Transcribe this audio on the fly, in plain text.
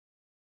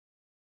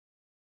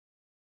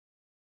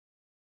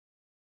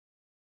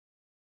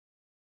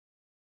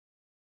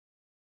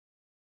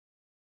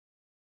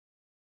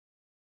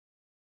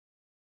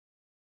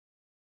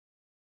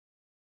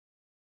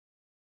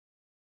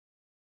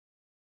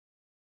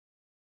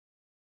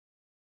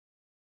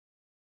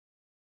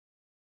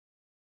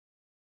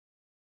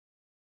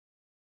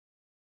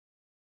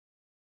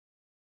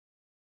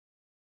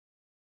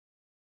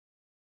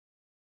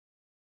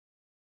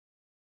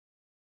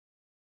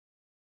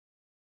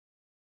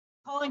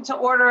Calling to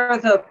order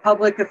the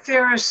Public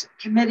Affairs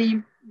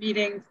Committee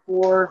meeting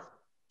for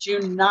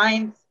June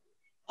 9th.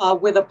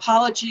 With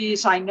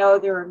apologies, I know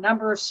there are a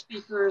number of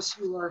speakers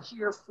who are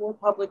here for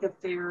Public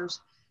Affairs.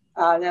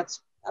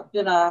 That's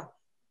been a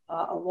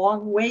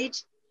long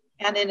wait.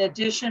 And in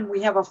addition,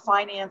 we have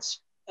an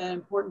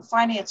important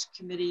Finance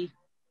Committee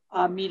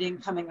meeting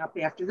coming up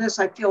after this.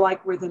 I feel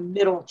like we're the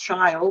middle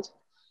child,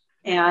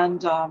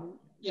 and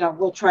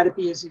we'll try to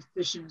be as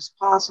efficient as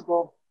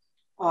possible.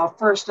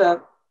 First,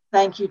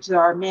 thank you to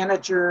our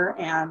manager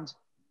and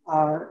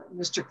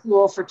Mr.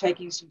 Klool for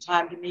taking some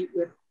time to meet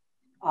with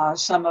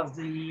some of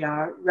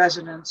the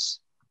residents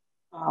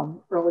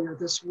earlier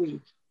this week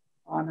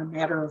on a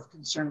matter of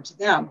concern to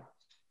them.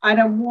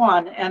 Item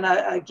one, and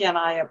again,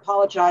 I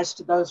apologize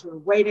to those who are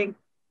waiting.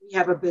 We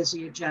have a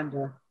busy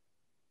agenda.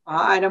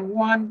 Item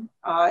one,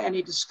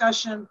 any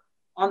discussion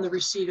on the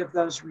receipt of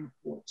those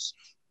reports?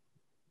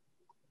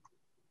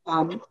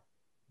 Am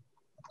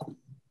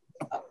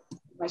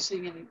I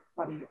seeing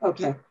anybody?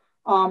 Okay.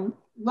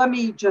 Let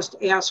me just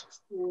ask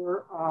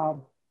for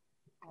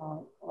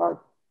our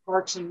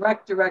Parks and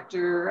Rec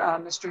Director,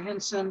 Mr.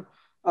 Hinson,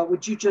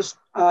 would you just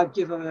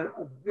give a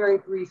very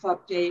brief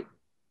update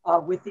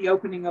with the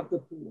opening of the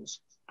pools,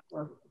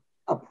 or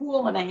a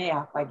pool and a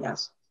half, I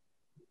guess,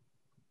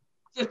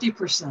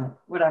 50%,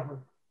 whatever.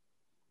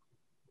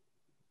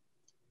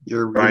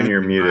 You're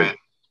muted.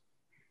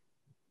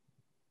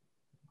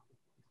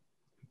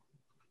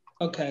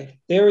 Okay,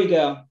 there we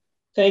go.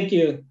 Thank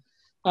you.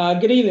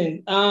 Good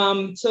evening.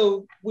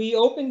 So we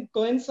opened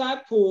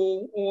Glenside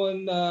Pool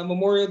on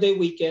Memorial Day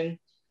weekend.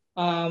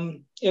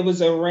 It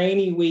was a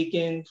rainy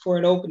weekend for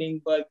an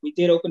opening, but we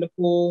did open the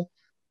pool.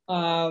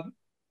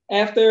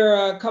 After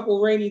a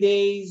couple rainy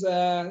days,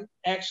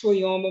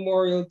 actually on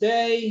Memorial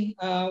Day,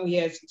 we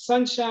had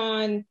some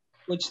sunshine,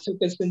 which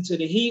took us into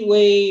the heat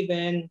wave.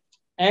 And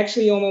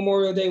actually on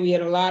Memorial Day, we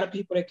had a lot of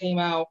people that came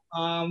out.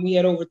 We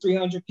had over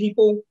 300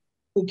 people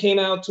who came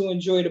out to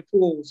enjoy the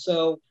pool.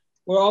 So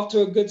we're off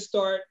to a good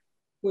start.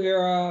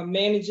 We're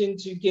managing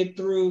to get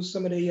through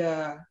some of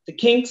the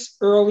kinks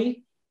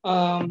early.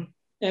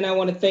 And I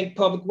want to thank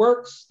Public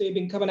Works. They've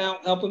been coming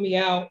out, helping me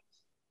out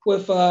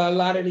with a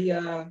lot of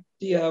the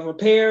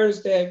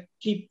repairs that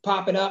keep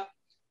popping up.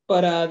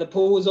 But the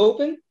pool is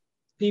open.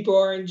 People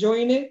are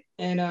enjoying it.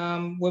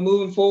 And we're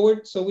moving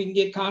forward so we can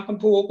get Conklin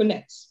Pool open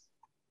next.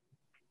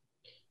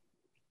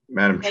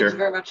 Madam Chair. Thank you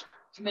very much,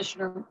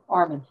 Commissioner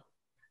Arman.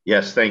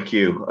 Yes, thank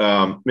you.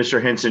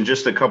 Mr. Hinson,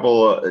 just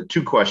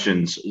two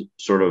questions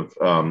sort of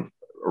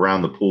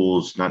around the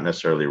pools, not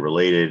necessarily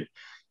related.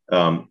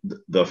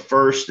 The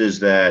first is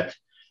that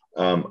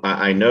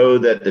I know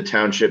that the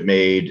township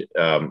made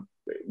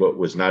what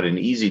was not an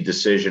easy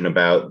decision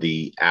about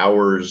the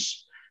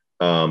hours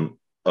of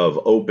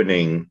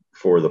opening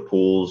for the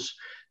pools.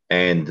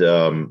 And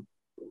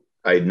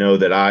I know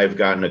that I've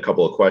gotten a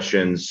couple of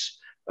questions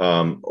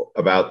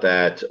about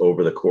that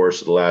over the course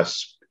of the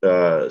last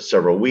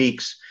several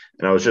weeks.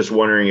 And I was just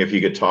wondering if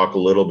you could talk a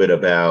little bit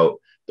about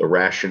the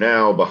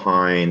rationale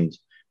behind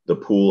the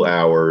pool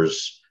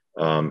hours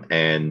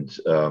and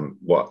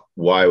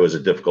why it was a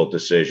difficult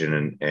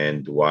decision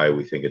and why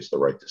we think it's the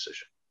right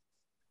decision.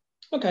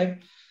 Okay.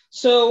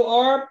 So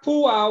our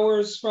pool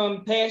hours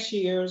from past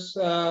years,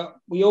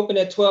 we opened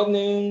at 12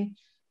 noon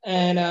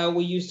and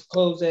we used to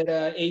close at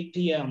 8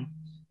 p.m.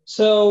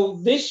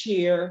 So this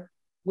year,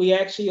 we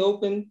actually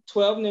opened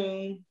 12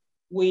 noon.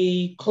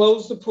 We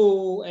closed the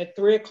pool at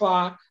 3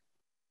 o'clock,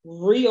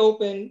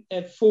 reopen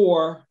at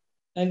 4,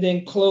 and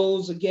then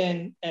close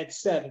again at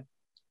 7.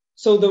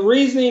 So the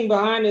reasoning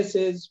behind this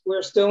is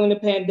we're still in a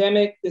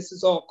pandemic. This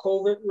is all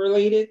COVID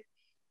related.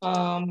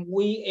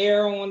 We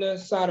err on the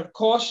side of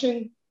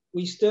caution.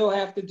 We still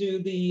have to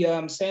do the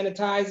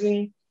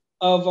sanitizing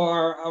of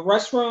our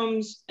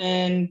restrooms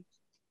and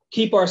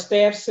keep our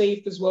staff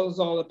safe as well as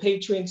all the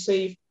patrons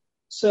safe.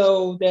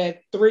 So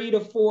that 3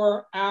 to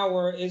 4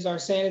 hour is our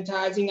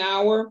sanitizing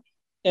hour,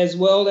 as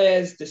well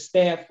as the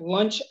staff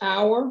lunch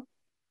hour.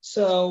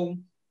 So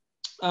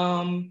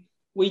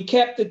we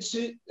kept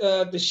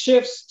the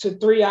shifts to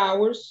 3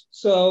 hours.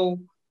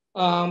 So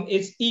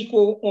it's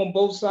equal on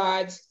both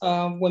sides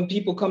when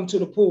people come to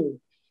the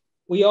pool.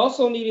 We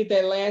also needed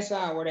that last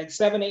hour, that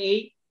 7 to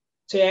 8,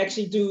 to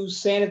actually do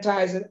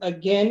sanitizing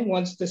again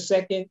once the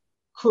second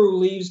crew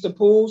leaves the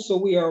pool. So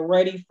we are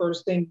ready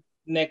first thing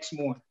next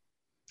morning.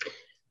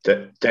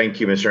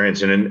 Thank you, Mr.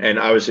 Hinson. And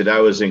obviously that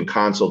was in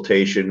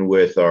consultation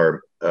with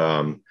our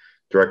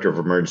Director of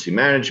Emergency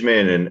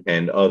Management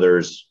and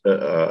others,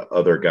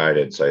 other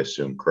guidance, I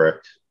assume,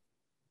 correct?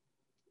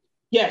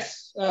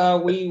 Yes,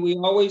 we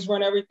always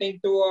run everything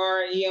through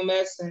our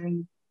EMS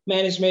and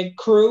management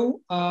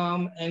crew,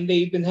 and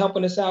they've been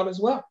helping us out as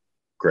well.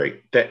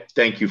 Great,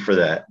 thank you for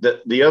that.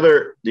 The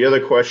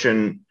other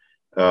question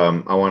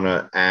I want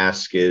to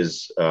ask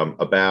is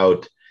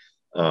about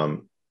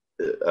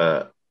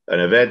an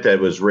event that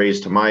was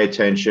raised to my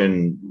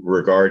attention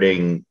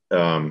regarding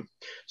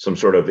some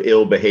sort of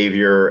ill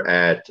behavior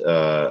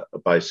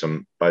by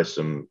some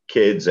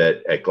kids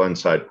at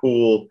Glenside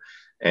Pool,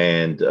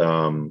 And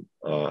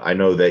I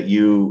know that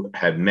you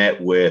had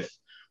met with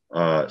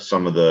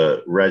some of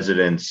the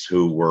residents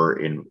who were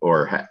in,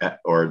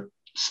 or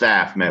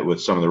staff met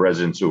with some of the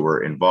residents who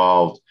were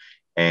involved.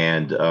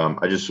 And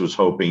I just was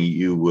hoping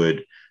you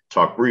would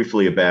talk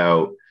briefly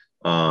about,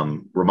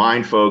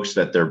 remind folks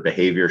that their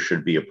behavior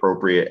should be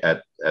appropriate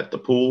at the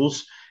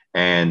pools,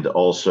 and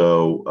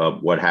also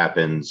what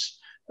happens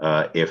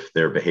if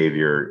their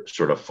behavior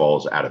sort of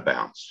falls out of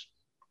bounds.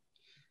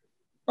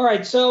 All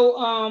right,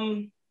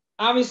 so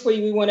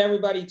obviously we want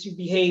everybody to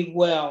behave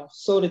well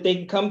so that they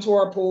can come to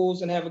our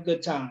pools and have a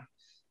good time.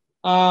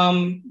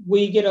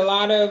 We get a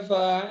lot of,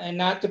 and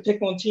not to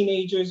pick on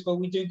teenagers, but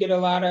we do get a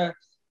lot of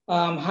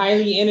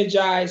highly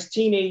energized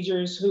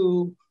teenagers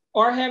who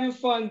are having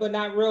fun, but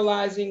not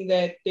realizing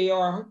that they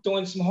are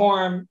doing some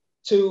harm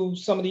to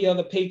some of the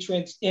other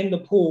patrons in the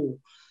pool.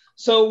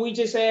 So we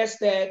just ask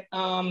that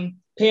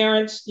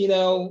parents,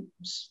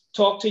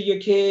 talk to your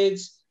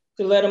kids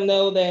to let them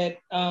know that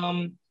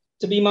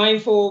to be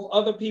mindful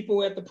of other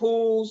people at the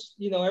pools.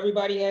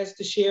 Everybody has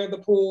to share the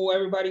pool.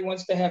 Everybody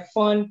wants to have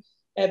fun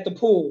at the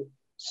pool.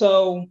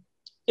 So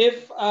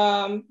if,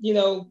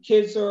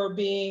 kids are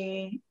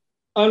being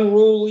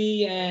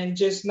unruly and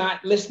just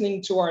not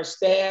listening to our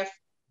staff,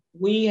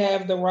 we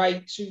have the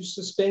right to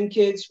suspend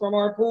kids from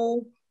our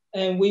pool,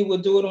 and we will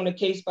do it on a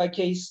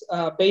case-by-case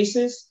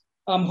basis.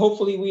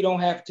 Hopefully we don't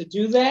have to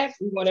do that.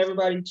 We want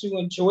everybody to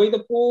enjoy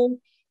the pool.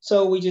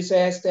 So we just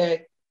ask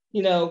that,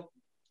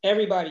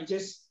 everybody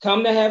just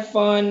come to have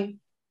fun,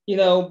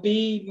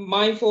 be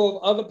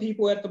mindful of other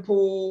people at the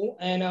pool,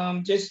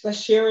 and just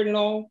let's share it and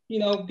all,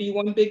 be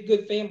one big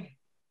good family.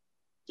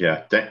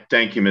 Yeah,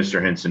 thank you,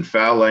 Mr. Hinson.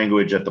 Foul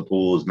language at the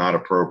pool is not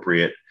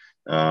appropriate,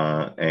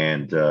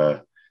 and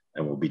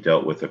will be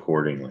dealt with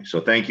accordingly.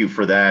 So thank you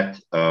for that.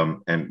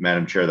 And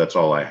Madam Chair, that's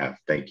all I have.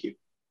 Thank you.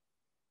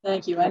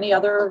 Thank you. Any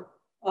other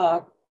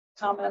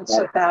comments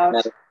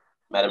about?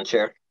 Madam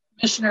Chair?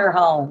 Commissioner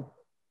Holland.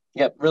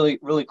 Yep,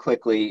 really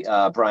quickly,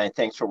 Brian,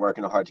 thanks for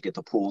working hard to get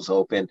the pools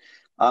open.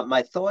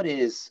 My thought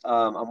is,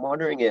 I'm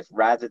wondering if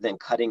rather than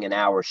cutting an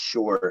hour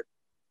short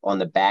on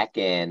the back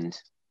end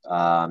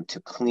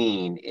to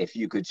clean, if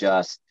you could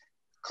just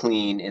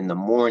clean in the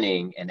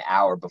morning an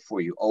hour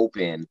before you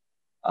open,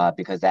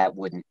 because that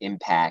wouldn't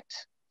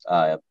impact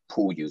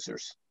pool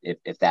users,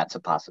 if that's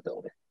a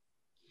possibility.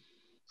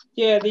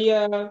 Yeah,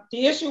 the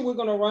issue we're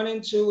going to run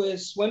into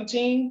is swim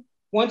team.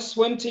 Once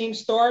swim team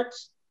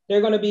starts,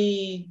 they're going to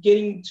be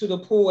getting to the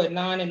pool at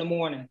 9 in the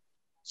morning.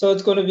 So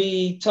it's going to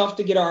be tough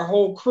to get our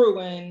whole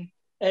crew in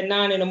at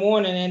 9 in the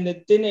morning. And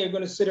then they're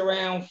going to sit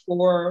around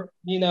for,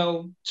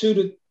 2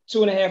 to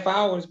 2.5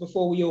 hours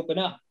before we open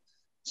up.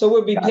 So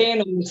we'll be paying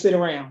them to sit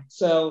around.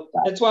 So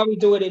that's why we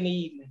do it in the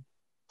evening.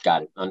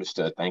 Got it.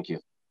 Understood. Thank you.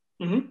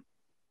 Mm-hmm.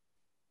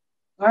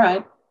 All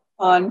right.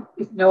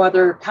 If no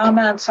other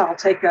comments, I'll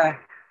take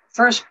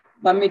first,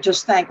 let me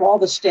just thank all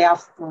the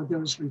staff for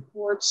those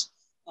reports.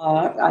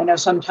 I know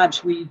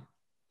sometimes we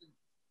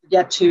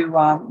forget to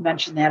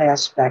mention that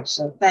aspect.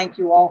 So thank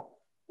you all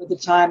for the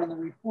time and the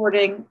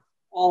reporting.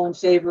 All in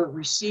favor of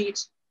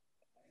receipt?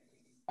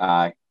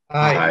 Aye.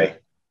 Aye.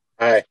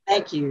 Aye.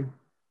 Thank you.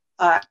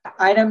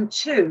 Item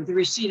 2, the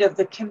receipt of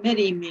the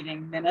committee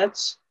meeting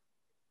minutes.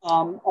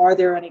 Are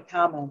there any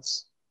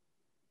comments?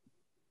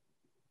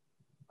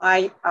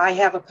 I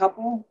have a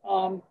couple.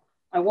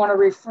 I want to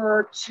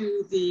refer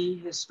to the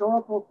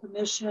Historical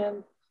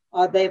Commission.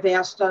 They've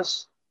asked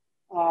us,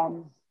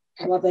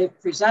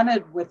 they've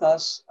presented with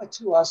us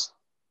to us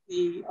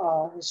the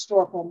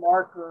historical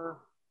marker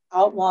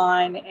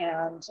outline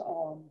and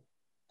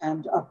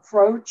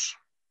approach.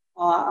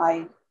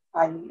 I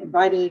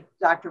invited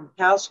Dr.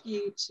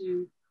 Bukowski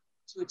to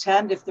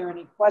attend. If there are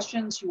any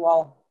questions, you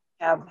all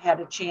have had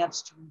a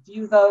chance to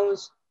review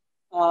those.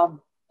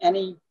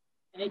 Any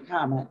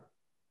comment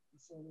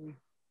before we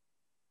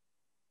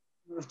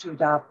move to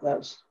adopt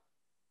those?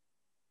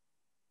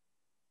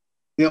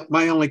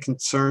 My only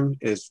concern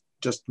is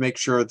just make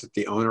sure that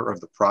the owner of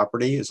the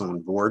property is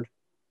on board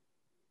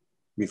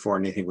before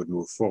anything would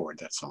move forward.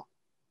 That's all.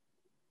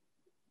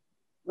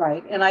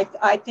 Right, and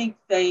I think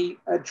they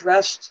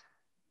addressed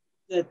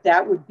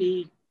that would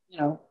be,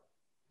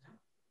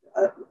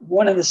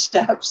 one of the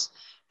steps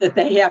that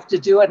they have to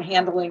do in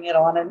handling it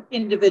on an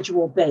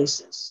individual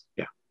basis.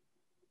 Yeah.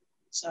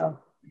 So,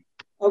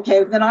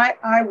 okay, then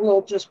I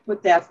will just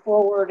put that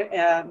forward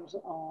and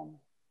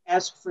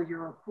ask for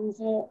your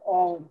approval.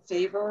 All in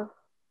favor?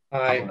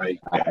 Aye.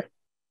 Aye.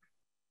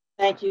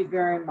 Thank you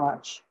very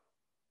much.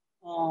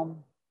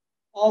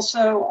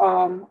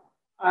 Also,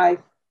 I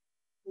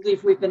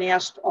believe we've been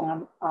asked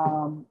on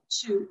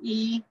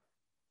 2E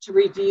to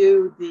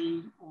review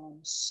the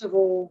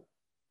Civil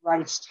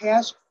Rights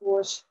Task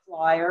Force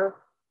flyer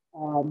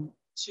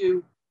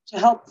to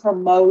help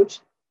promote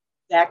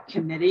that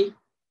committee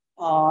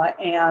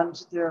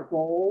and their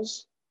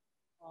goals.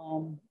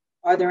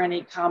 Are there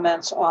any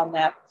comments on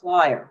that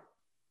flyer?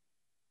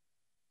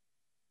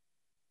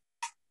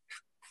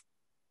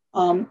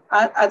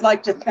 I'd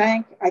like to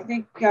thank, I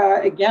think,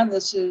 again,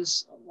 this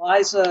is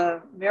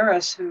Liza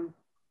Maris who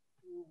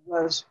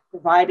was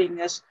providing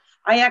this.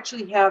 I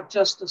actually have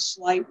just a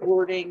slight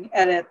wording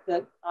edit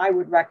that I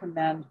would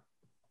recommend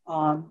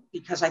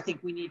because I think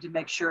we need to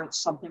make sure it's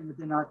something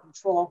within our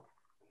control.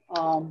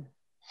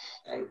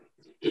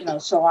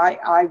 So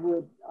I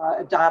would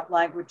adopt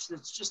language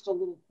that's just a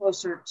little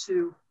closer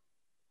to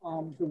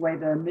the way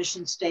the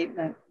mission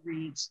statement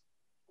reads.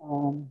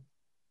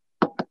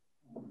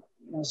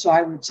 So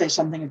I would say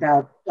something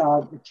about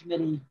the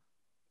committee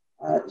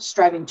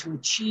striving to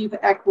achieve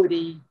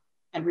equity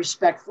and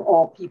respect for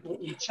all people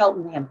in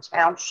Cheltenham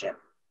Township.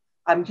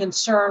 I'm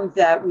concerned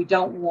that we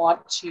don't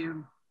want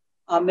to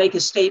make a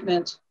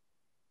statement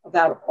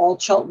about all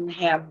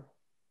Cheltenham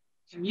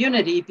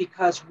community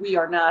because we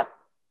are not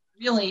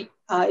really,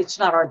 it's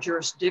not our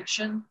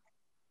jurisdiction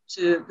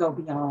to go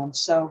beyond.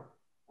 So,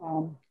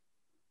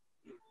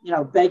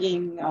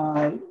 begging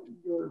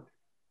your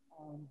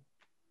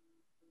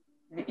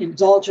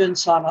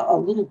indulgence on a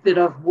little bit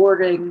of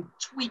wording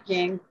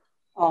tweaking,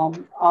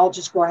 I'll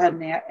just go ahead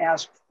and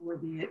ask for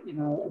the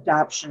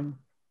adoption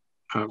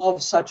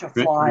of such a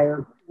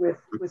flyer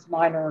with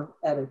minor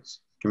edits.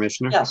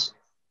 Commissioner? Yes.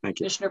 Thank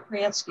you. Commissioner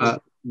Pransky.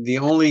 The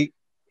only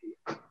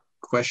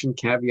question,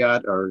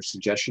 caveat, or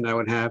suggestion I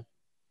would have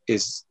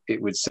is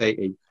it would say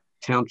a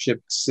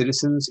Township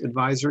Citizens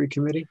Advisory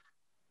Committee.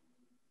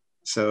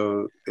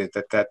 So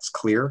that's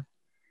clear.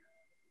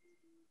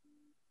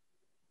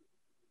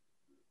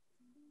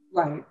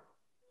 Right.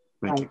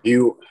 Thank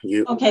you.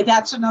 Okay,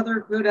 that's another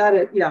good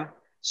edit. Yeah.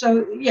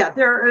 So yeah,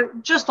 there are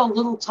just a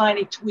little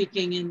tiny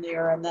tweaking in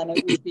there, and then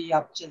it would be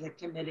up to the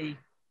committee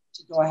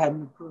to go ahead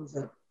and approve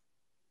it.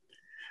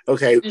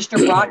 Okay. Mr.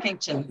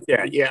 Brockington.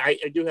 Yeah, I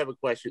do have a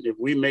question. If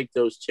we make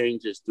those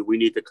changes, do we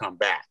need to come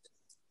back?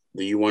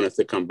 Do you want us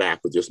to come back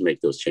or just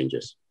make those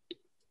changes?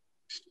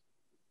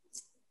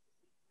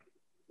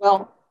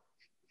 Well,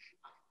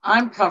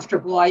 I'm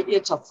comfortable.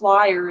 It's a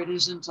flyer. It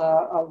isn't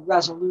a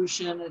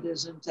resolution. It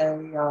isn't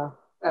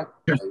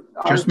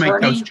just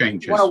make those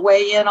changes. Want to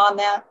weigh in on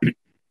that?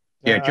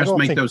 Yeah, just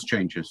make those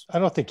changes. I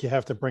don't think you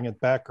have to bring it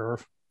back,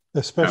 Irv,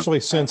 especially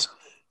since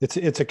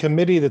it's a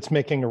committee that's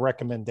making a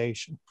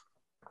recommendation.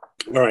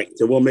 All right,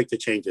 so we'll make the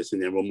changes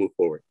and then we'll move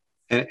forward.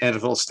 And if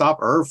it'll stop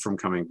Irv from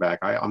coming back,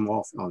 I'm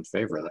all in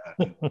favor of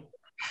that. All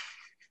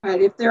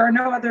right, if there are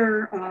no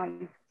other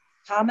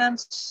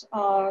comments,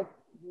 we'll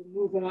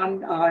move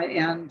on.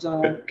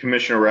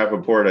 Commissioner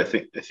Rappaport,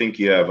 I think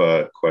you have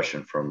a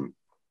question from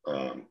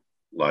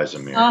Liza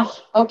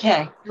Mears.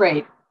 Okay,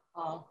 great.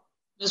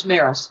 Ms.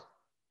 Mears.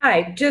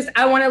 Hi,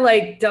 I want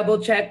to double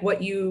check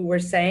what you were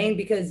saying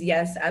because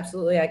yes,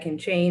 absolutely, I can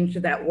change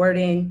that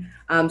wording.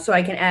 So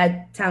I can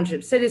add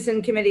Township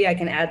Citizen Committee. I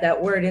can add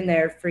that word in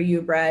there for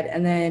you, Brad.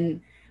 And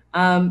then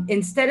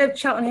instead of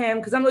Cheltenham,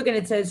 because I'm looking,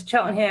 it says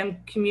Cheltenham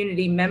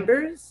community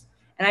members.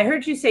 And I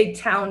heard you say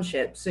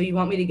township. So you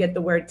want me to get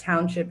the word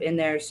township in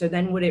there. So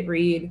then would it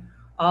read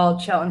all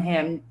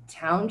Cheltenham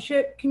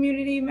Township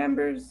community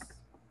members?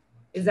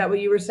 Is that what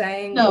you were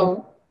saying?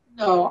 No.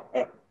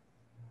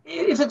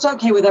 If it's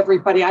okay with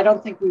everybody, I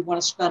don't think we want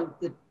to spend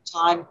the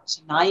time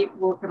tonight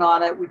working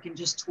on it. We can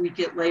just tweak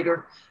it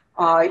later.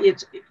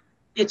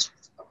 It's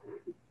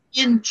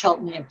in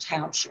Cheltenham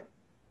Township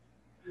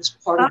as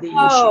part of the issue.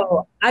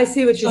 Oh, I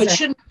see what you're saying. So it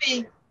shouldn't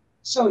be,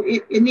 so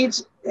it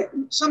needs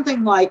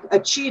something like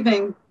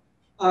achieving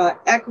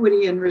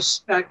equity and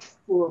respect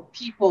for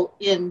people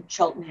in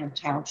Cheltenham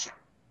Township.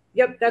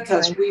 Yep, that's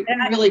because fine. we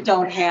really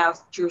don't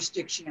have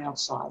jurisdiction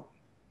outside.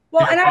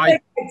 Well, and I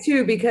like that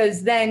too,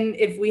 because then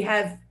if we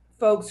have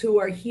folks who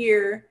are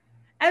here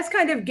as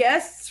kind of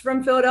guests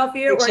from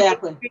Philadelphia,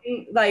 exactly,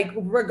 or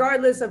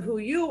regardless of who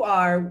you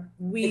are,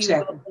 we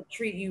will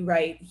treat you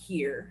right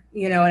here,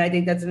 and I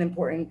think that's an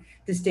important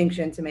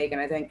distinction to make,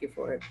 and I thank you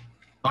for it.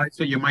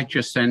 So you might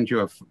just send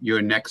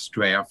your next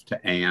draft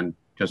to Anne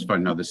just for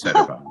another set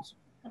of eyes.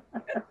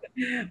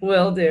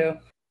 Will do.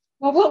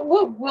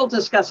 Well, we'll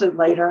discuss it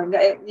later, and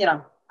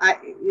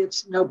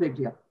it's no big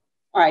deal.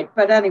 All right,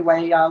 but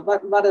anyway,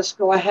 let us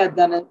go ahead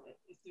then.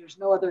 If there's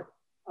no other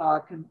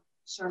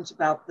concerns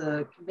about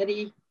the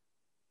committee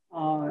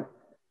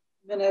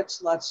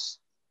minutes, let's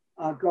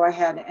go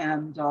ahead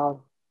and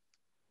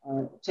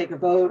take a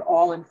vote.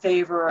 All in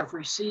favor of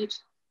receipt?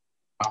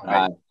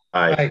 Aye.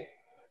 Aye.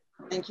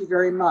 Thank you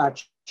very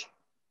much.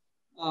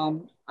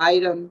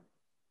 Item,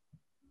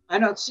 I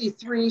don't see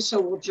 3, so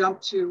we'll jump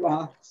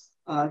to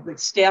the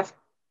staff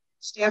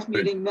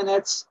meeting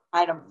minutes.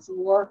 Item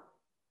 4.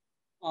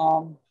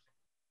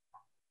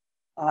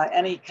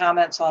 Any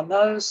comments on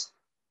those?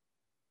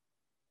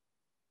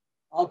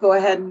 I'll go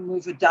ahead and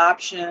move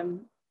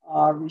adoption,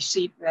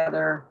 receipt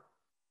rather.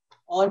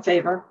 All in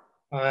favor?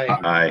 Aye.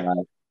 Aye.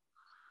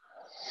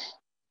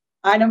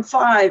 Item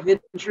 5,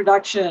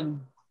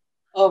 introduction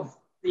of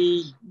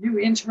the new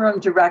interim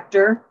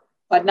director,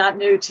 but not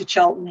new to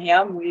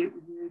Cheltenham. We've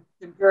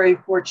been very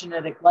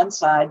fortunate at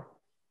Glenside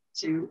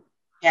to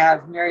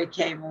have Mary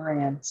Kay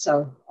Moran.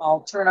 So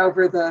I'll turn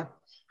over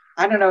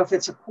I don't know if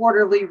it's a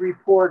quarterly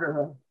report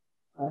or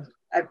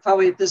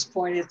probably at this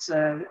point it's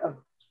a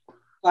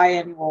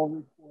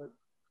biannual report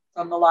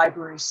from the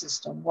library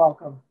system.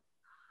 Welcome.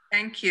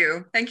 Thank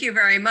you. Thank you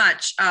very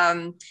much.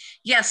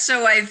 Yes,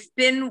 so I've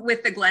been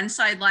with the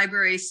Glenside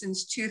Library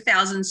since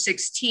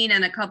 2016,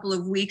 and a couple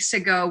of weeks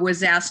ago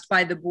was asked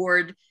by the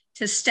board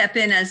to step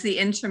in as the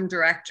interim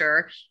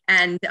director.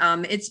 And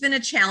it's been a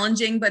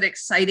challenging but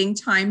exciting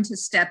time to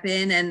step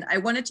in. And I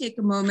want to take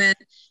a moment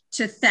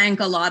to thank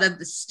a lot of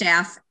the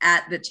staff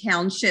at the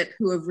township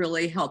who have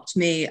really helped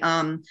me.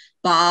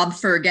 Bob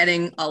for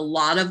getting a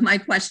lot of my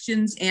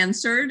questions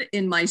answered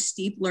in my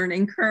steep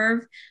learning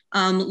curve.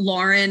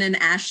 Lauren and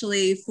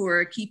Ashley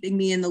for keeping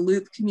me in the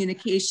loop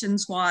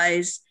communications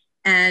wise,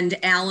 and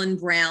Alan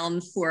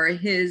Brown for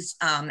his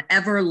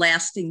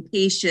everlasting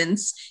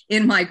patience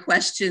in my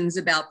questions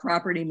about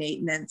property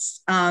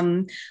maintenance.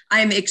 I'm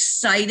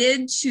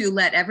excited to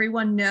let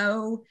everyone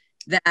know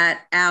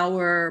that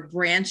our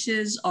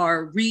branches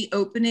are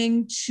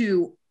reopening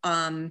to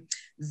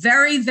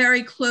very,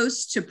 very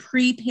close to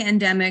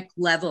pre-pandemic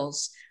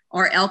levels.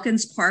 Our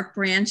Elkins Park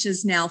branch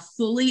is now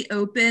fully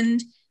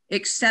opened,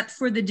 except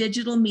for the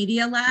digital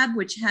media lab,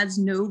 which has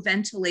no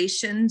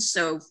ventilation.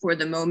 So for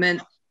the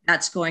moment,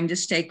 that's going to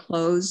stay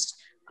closed.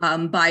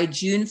 By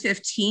June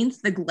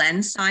 15th, the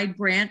Glenside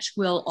branch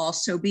will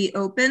also be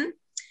open.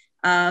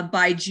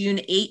 By June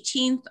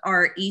 18th,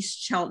 our East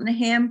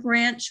Cheltenham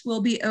branch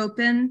will be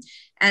open.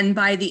 And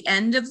by the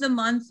end of the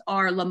month,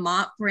 our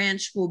Lamont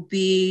branch will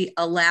be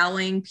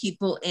allowing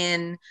people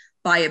in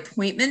by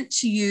appointment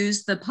to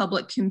use the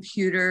public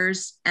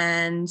computers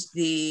and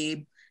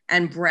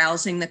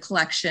browsing the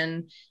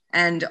collection,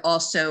 and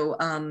also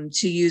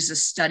to use a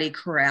study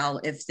corral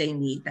if they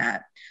need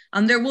that.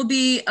 There will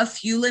be a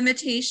few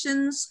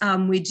limitations.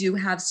 We do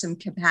have some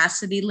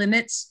capacity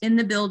limits in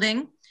the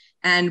building,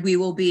 and we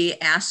will be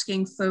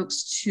asking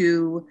folks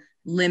to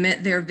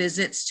limit their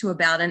visits to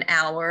about an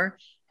hour.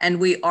 And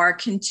we are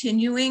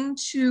continuing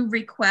to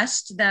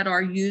request that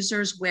our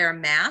users wear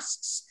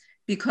masks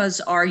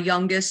because our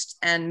youngest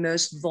and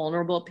most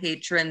vulnerable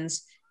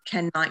patrons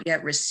cannot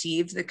yet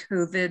receive the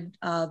COVID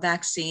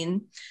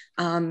vaccine.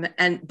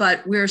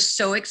 But we're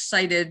so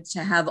excited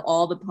to have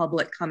all the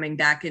public coming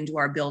back into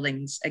our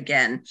buildings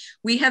again.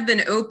 We have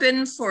been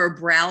open for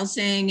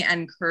browsing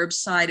and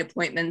curbside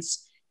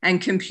appointments and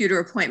computer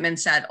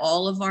appointments at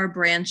all of our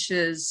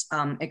branches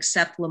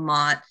except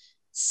Lamont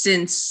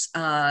since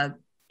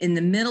in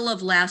the middle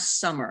of last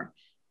summer.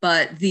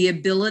 But the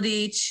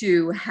ability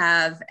to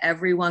have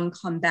everyone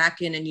come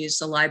back in and use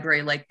the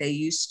library like they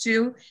used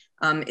to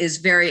is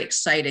very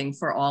exciting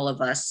for all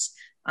of us.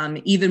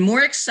 Even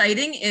more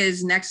exciting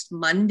is next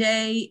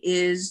Monday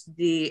is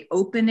the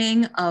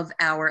opening of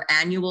our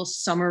annual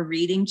summer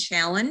reading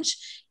challenge.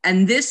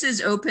 And this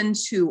is open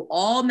to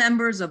all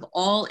members of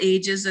all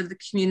ages of the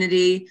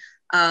community.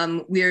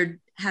 We're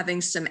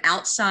having some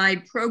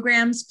outside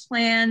programs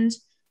planned.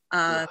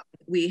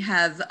 We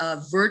have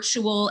a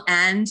virtual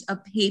and a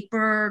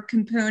paper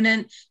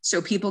component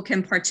so people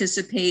can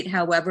participate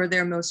however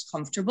they're most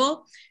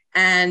comfortable.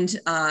 And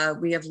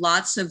we have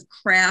lots of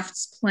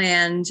crafts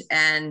planned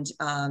and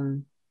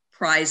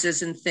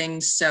prizes and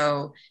things.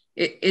 So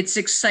it's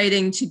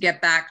exciting to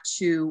get back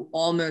to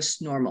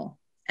almost normal.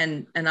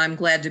 And I'm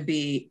glad to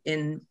be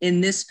in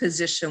this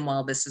position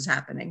while this is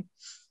happening.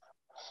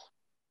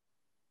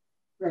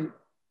 Great.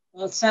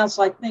 Well, it sounds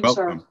like things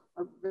are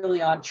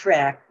really on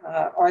track.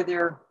 Are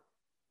there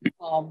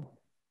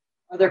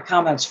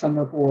comments from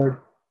the board?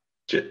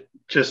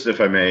 Just if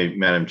I may,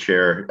 Madam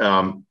Chair,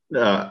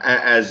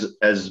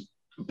 as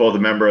both a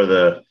member of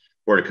the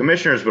Board of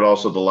Commissioners, but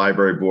also the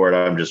Library Board,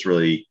 I'm just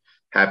really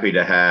happy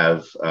to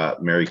have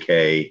Mary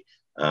Kay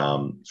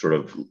sort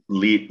of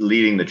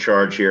leading the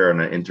charge here on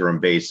an interim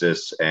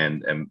basis,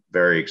 and am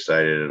very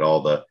excited at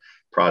all the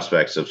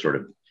prospects of sort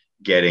of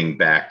getting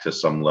back to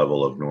some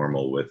level of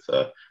normal with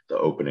the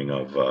opening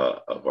of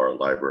our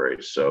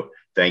libraries. So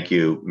thank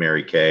you,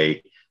 Mary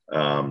Kay,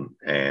 and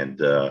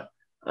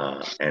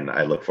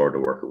I look forward to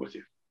working with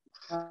you.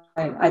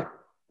 I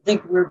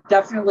think we're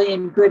definitely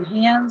in good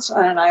hands,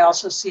 and I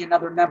also see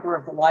another member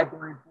of the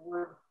library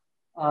board.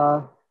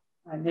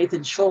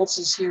 Nathan Schultz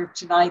is here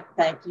tonight.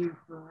 Thank you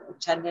for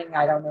attending.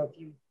 I don't know if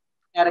you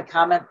had a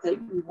comment that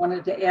you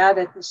wanted to add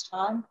at this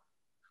time.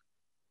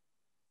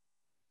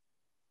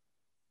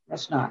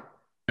 That's not.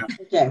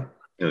 Okay.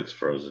 It looks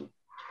frozen.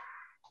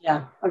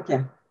 Yeah,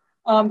 okay.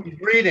 He's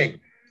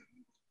reading.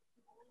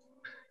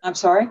 I'm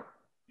sorry?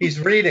 He's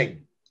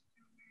reading.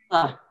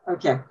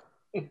 Okay.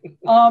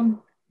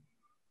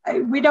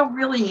 We don't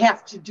really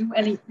have to do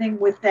anything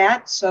with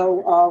that.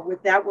 So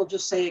with that, we'll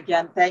just say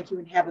again, thank you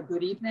and have a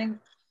good evening.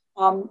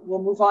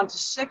 We'll move on to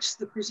 6,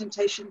 the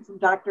presentation from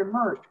Dr.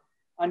 Mert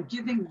on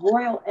giving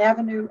Royal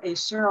Avenue a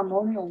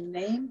ceremonial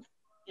name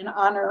in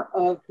honor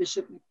of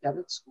Bishop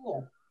McDevitt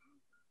School.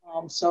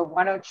 So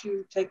why don't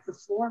you take the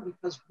floor,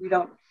 because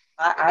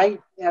I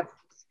have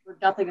heard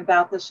nothing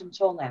about this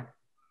until now.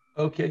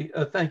 Okay,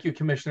 thank you,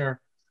 Commissioner.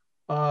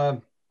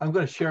 I'm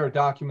going to share a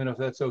document if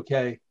that's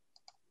okay.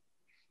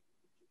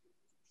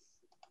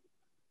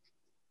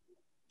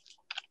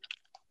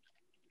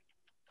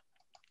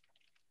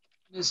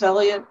 Ms.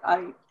 Elliott,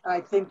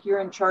 I think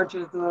you're in charge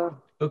of the...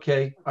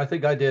 Okay, I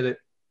think I did it.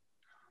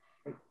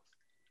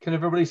 Can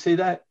everybody see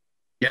that?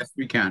 Yes,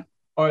 we can.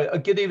 All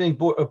right. Good evening,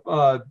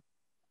 the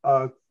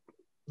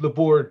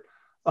board.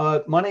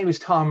 My name is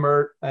Tom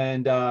Mert,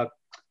 and I've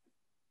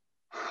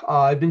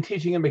been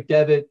teaching at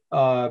McDevitt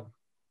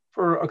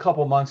for a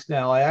couple months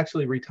now. I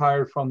actually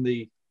retired from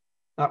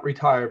not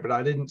retired, but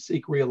I didn't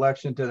seek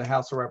re-election to the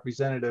House of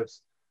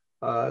Representatives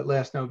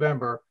last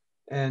November.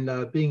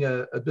 And being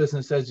a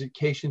business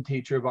education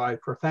teacher by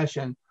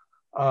profession,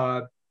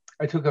 I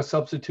took a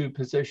substitute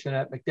position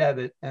at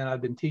McDevitt, and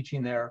I've been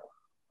teaching there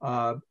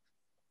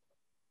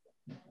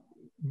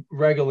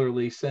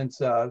regularly since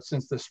the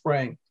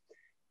spring.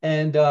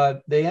 And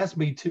they asked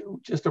me to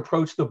just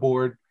approach the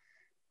board.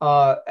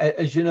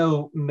 As you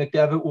know,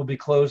 McDevitt will be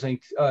closing.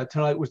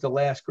 Tonight was the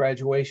last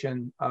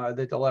graduation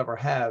that they'll ever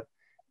have.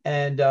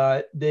 And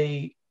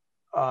they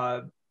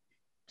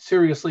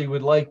seriously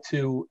would like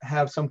to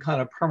have some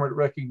kind of permanent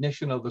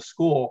recognition of the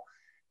school.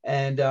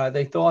 And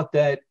they thought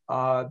that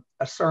a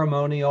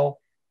ceremonial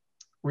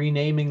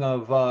renaming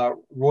of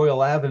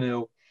Royal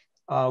Avenue,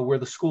 where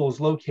the school is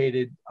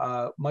located,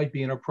 might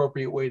be an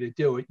appropriate way to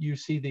do it. You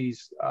see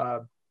these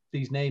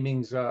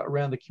namings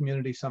around the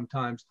community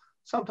sometimes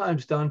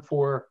done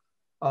for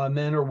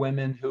men or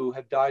women who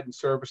have died in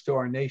service to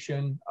our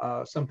nation,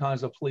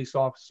 sometimes a police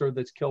officer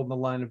that's killed in the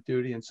line of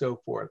duty, and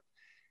so forth.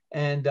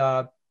 And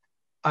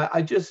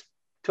I just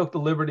took the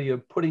liberty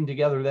of putting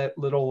together that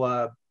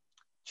little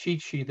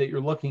cheat sheet that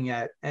you're looking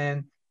at.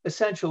 And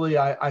essentially,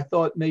 I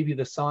thought maybe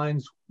the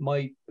signs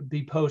might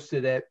be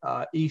posted at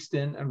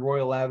Easton and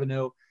Royal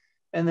Avenue,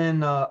 and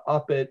then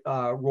up at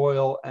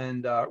Royal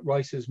and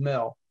Rice's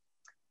Mill.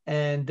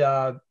 And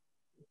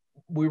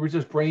we were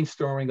just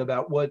brainstorming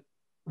about what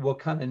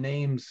kind of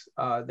names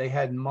they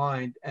had in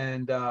mind.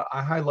 And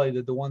I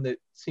highlighted the one that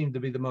seemed to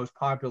be the most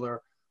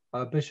popular,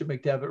 Bishop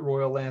McDevitt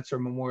Royal Lancer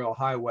Memorial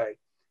Highway.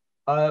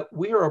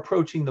 We are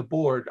approaching the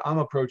board. I'm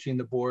approaching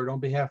the board on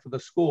behalf of the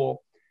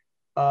school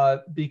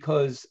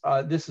because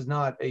this is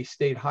not a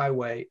state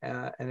highway,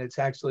 and it's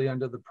actually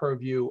under the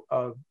purview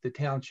of the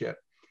township.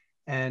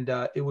 And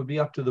it would be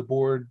up to the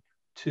board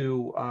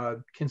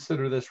to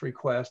consider this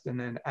request and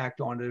then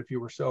act on it if you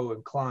were so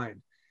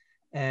inclined.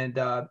 And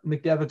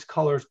McDevitt's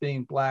colors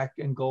being black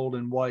and gold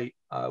and white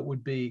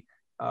would be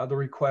the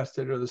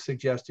requested or the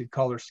suggested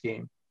color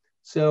scheme.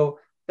 So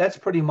that's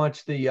pretty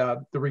much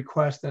the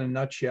request in a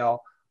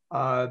nutshell.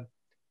 I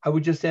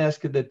would just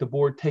ask that the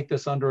board take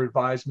this under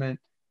advisement,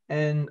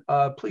 and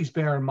please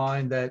bear in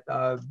mind that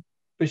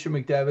Bishop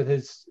McDevitt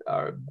has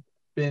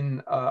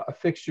been a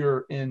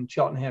fixture in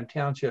Cheltenham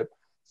Township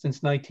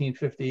since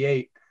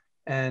 1958.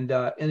 And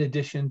in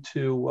addition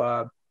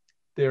to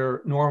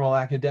their normal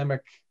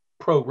academic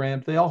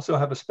programs, they also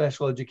have a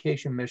special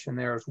education mission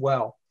there as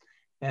well.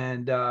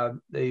 And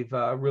they've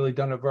really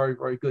done a very,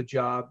 very good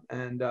job.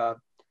 And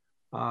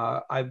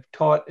I've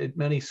taught at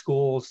many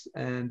schools,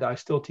 and I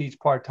still teach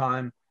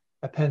part-time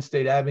at Penn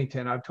State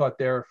Abington. I've taught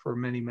there for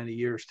many, many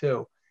years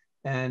too.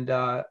 And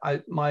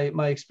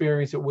my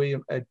experience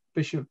at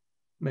Bishop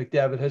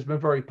McDevitt has been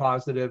very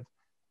positive,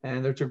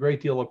 and there's a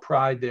great deal of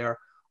pride there.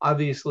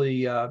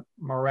 Obviously,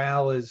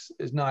 morale is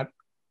not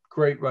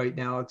great right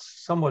now.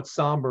 It's somewhat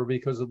somber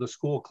because of the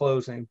school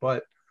closing,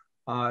 but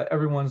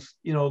everyone's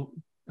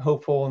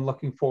hopeful and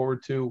looking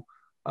forward to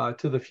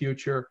the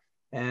future.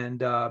 And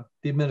the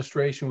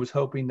administration was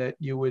hoping that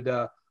you would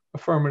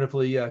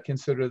affirmatively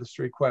consider this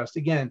request.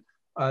 Again,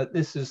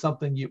 this is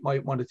something you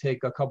might want to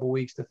take a couple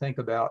weeks to think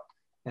about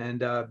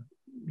and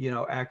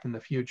act in the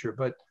future.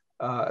 But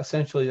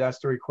essentially, that's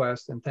the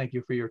request. And thank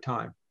you for your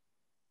time.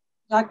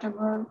 Dr.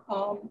 Murr,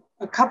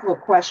 a couple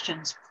of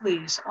questions,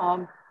 please.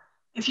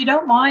 If you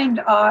don't mind,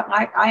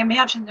 I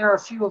imagine there are a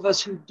few of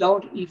us who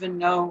don't even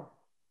know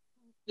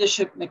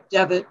Bishop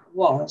McDevitt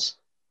was.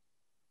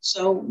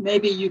 So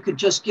maybe you could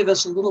just give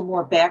us a little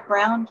more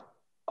background.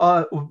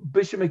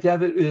 Bishop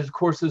McDevitt is, of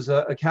course, is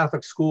a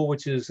Catholic school,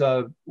 which is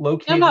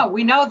located. No,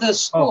 we know the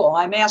school. Oh.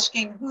 I'm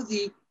asking who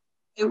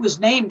it was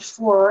named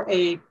for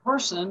a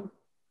person.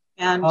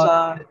 And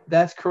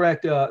that's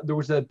correct. There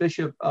was a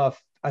bishop,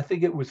 I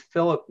think it was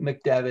Philip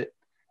McDevitt.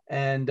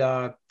 And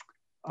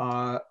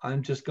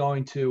I'm just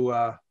going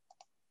to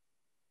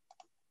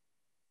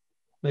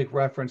make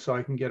reference so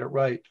I can get it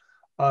right.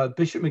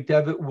 Bishop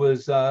McDevitt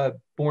was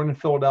born in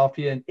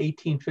Philadelphia in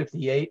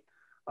 1858.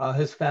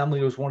 His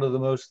family was one of the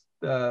most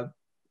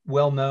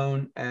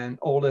well-known and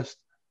oldest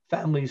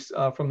families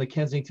from the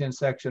Kensington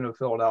section of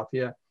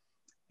Philadelphia.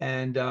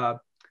 And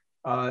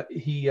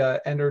he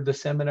entered the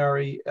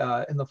seminary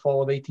in the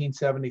fall of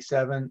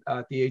 1877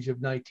 at the age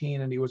of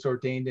 19, and he was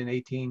ordained in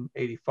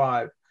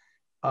 1885.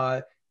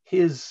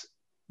 His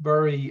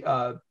very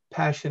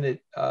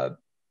passionate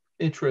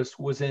interest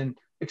was in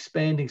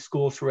expanding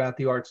schools throughout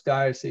the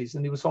archdiocese,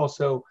 and he was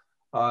also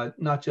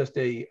not just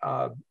a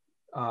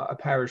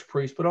parish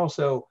priest, but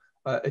also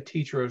a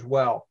teacher as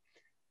well.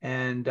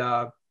 And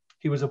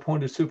he was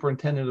appointed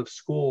superintendent of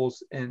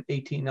schools in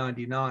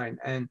 1899.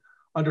 And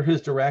under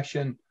his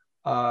direction,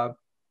 the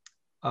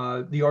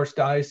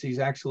archdiocese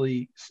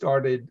actually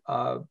started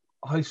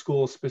high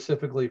schools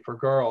specifically for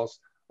girls.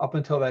 Up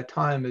until that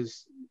time,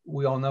 as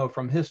we all know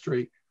from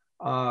history,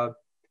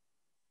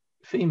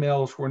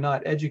 females were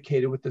not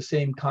educated with the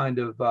same kind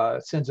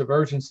of sense of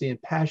urgency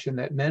and passion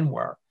that men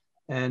were.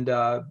 And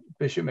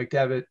Bishop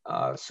McDevitt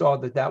saw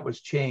that that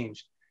was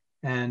changed.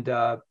 And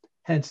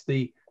hence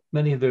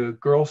many of the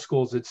girls'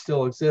 schools that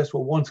still exist,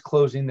 well, one's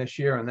closing this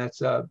year, and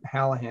that's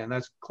Hallahan.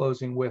 That's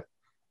closing with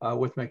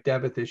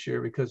McDevitt this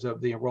year because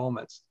of the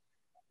enrollments.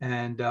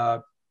 And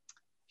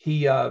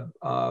he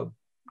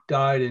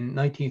died in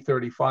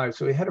 1935.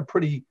 So he had a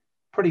pretty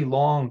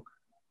long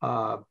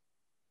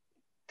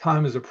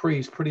time as a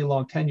priest, pretty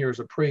long tenure as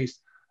a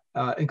priest,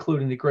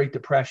 including the Great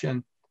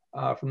Depression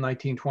from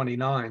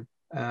 1929.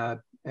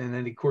 And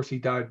then, of course, he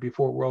died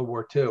before World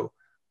War II.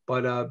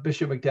 But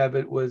Bishop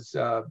McDevitt was,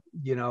 a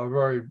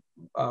very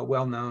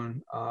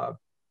well-known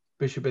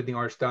bishop in the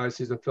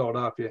Archdiocese of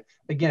Philadelphia.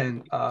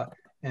 Again,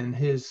 and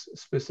his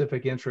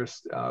specific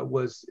interest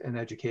was in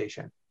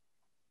education.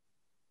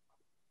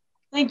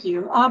 Thank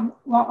you.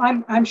 Well,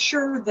 I'm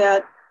sure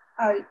that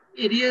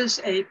it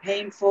is a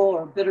painful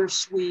or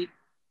bittersweet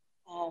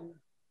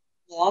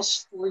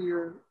loss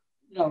for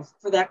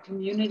for that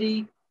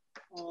community.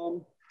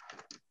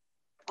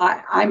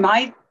 I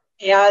might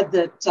add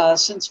that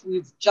since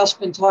we've just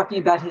been talking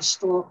about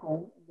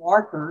historical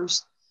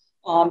markers,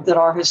 that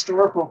our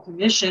historical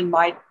commission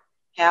might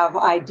have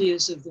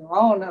ideas of their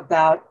own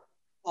about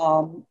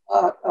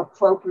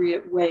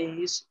appropriate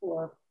ways,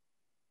 or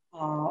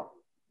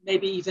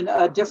maybe even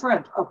a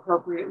different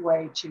appropriate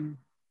way to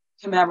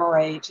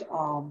commemorate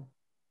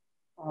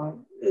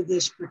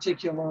this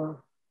particular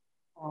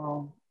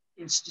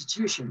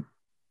institution.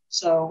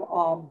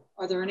 So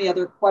are there any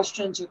other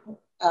questions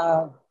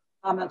or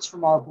comments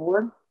from our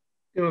board?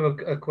 You have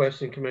a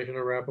question,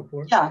 Commissioner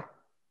Rappaport?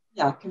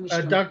 Yeah,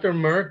 Commissioner. Dr.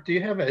 Merck, do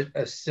you have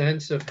a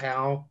sense of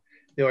how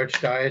the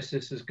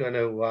Archdiocese is going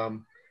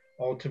to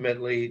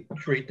ultimately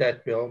treat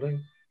that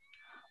building?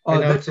 I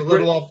know it's a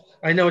little off.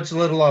 I know it's a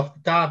little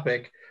off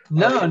topic.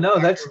 No,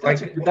 that's a great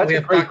question. We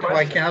have Dr.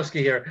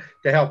 Wajkowski here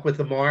to help with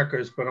the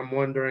markers, but I'm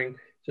wondering,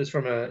 just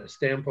from a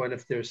standpoint,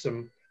 if there's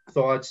some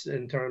thoughts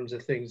in terms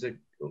of things that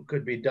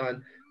could be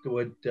done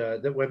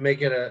that would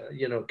make it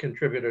a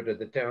contributor to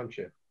the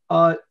township.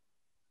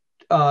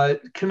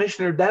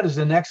 Commissioner, that is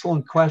an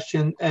excellent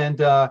question.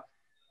 And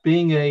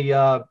being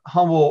a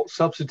humble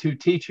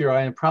substitute teacher,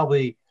 I am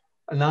probably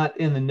not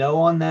in the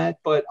know on that,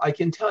 but I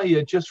can tell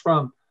you just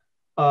from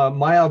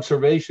my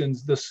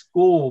observations, the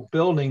school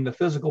building, the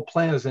physical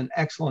plan is in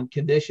excellent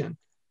condition,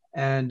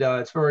 and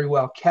it's very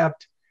well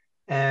kept,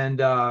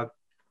 and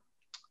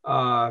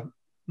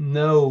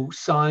no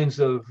signs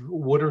of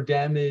water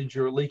damage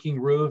or leaking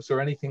roofs or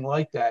anything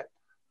like that.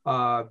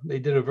 They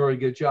did a very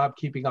good job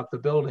keeping up the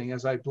building,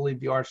 as I believe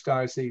the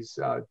Archdiocese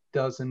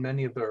does in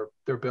many of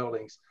their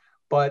buildings.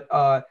 But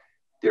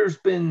there's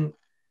been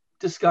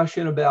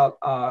discussion about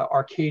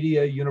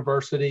Arcadia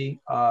University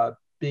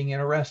being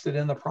interested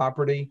in the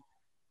property.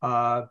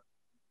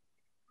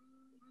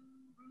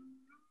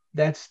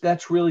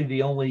 That's really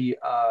the only,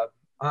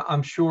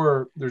 I'm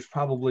sure there's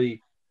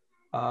probably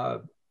a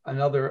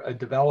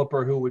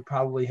developer who would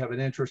probably have an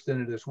interest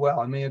in it as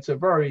well. I mean, it's a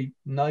very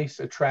nice,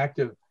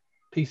 attractive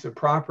piece of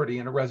property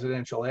in a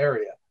residential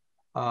area.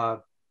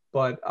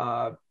 But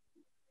I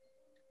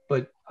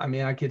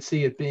mean, I could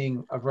see it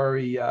being a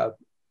very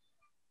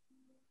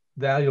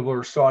valuable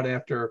or sought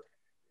after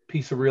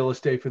piece of real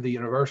estate for the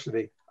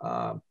university.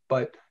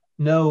 But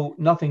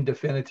nothing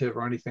definitive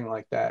or anything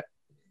like that.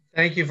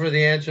 Thank you for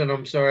the answer, and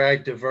I'm sorry I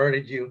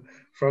diverted you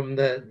from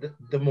the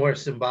more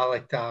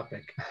symbolic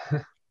topic.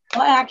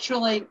 Well,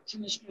 actually,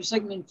 Commissioner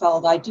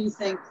Zygmuntfeld, I do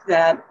think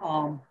that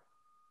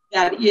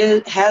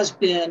it has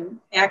been,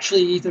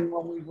 actually, even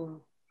when we were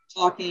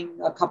talking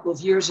a couple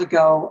of years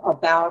ago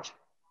about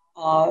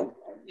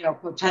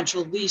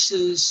potential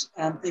leases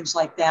and things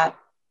like that,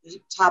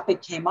 the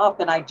topic came up,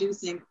 and I do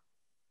think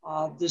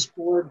this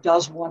board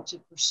does want to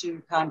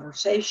pursue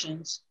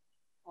conversations,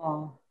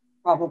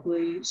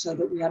 probably so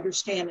that we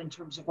understand in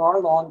terms of our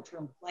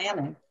long-term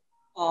planning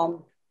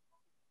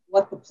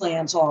what the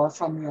plans are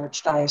from the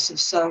Archdiocese.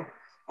 So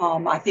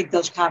I think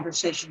those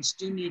conversations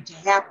do need to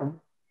happen.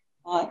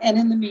 And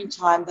in the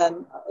meantime,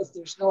 then, if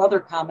there's no other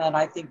comment,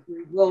 I think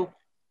we will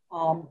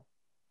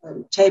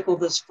table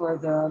this for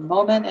the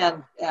moment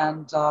and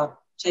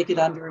take it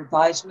under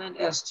advisement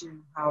as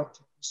to how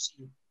to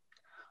proceed.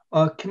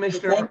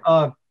 Commissioner,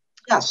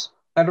 yes.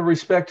 Out of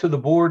respect to the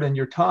board and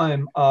your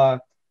time,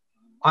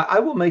 I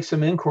will make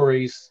some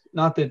inquiries,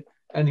 not that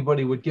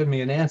anybody would give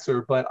me an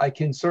answer, but I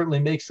can certainly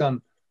make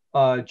some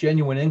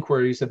genuine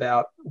inquiries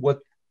about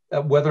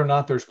whether or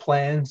not there's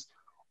plans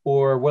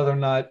or whether or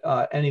not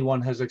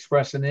anyone has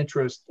expressed an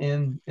interest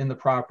in the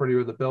property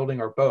or the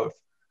building or both.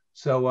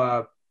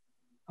 So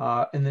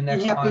in the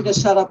next I'm happy to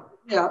set up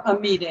a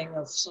meeting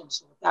of some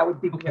sort. That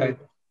would be great. Okay.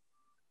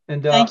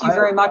 And thank you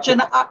very much.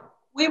 And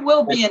we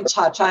will be in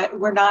touch.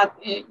 We're not,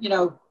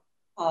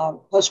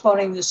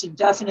 postponing this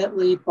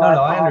indefinitely. But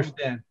no, I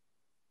understand.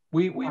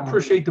 We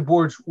appreciate the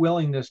board's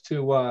willingness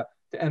to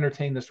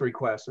entertain this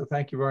request. So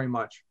thank you very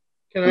much.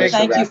 Can I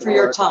thank you for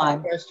your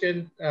time.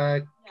 Question,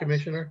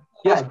 Commissioner?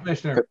 Yes,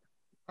 Commissioner.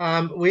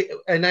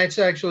 And that's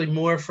actually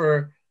more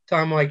for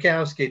Tom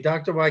Wykowski.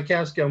 Dr.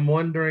 Wykowski, I'm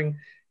wondering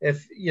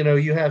if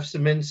you have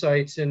some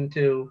insights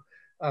into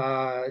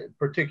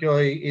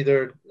particularly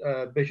either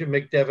Bishop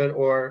McDevitt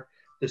or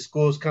the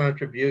school's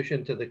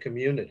contribution to the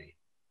community.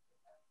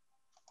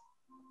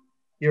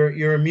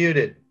 You're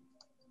muted.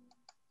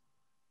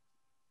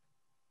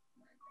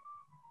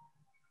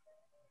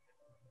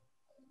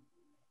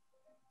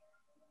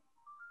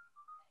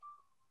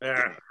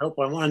 There, hope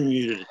I'm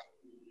unmuted.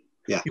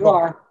 Yeah, You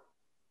are.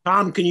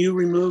 Tom, can you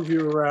remove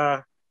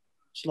your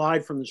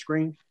slide from the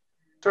screen?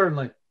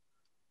 Certainly.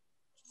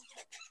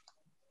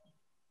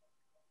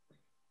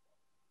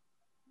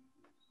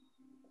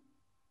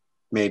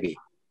 maybe.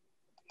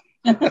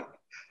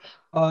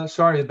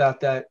 Sorry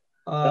about that.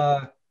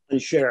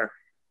 And share.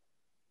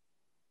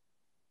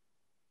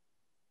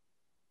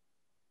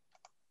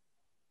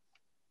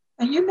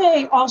 And you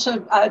may also,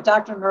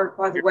 Dr. Merck,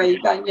 by the way,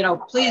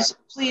 please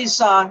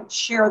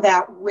share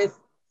that with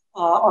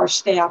our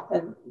staff,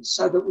 and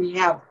so that we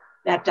have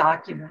that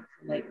document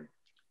for later.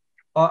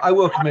 I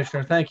will,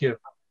 Commissioner. Thank you.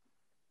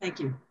 Thank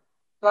you.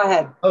 Go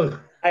ahead. Oh,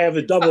 I have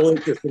a double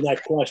interest in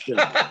that question.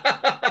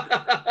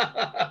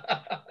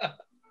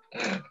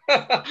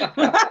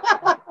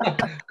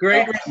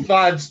 Great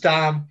response,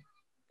 Tom.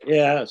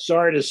 Yeah,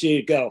 sorry to see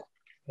it go.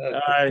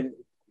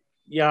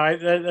 Yeah,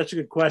 that's a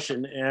good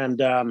question.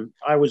 And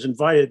I was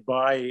invited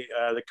by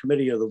the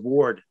committee of the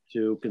board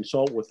to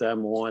consult with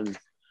them on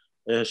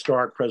the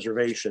historic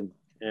preservation.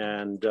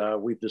 And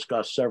we've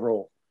discussed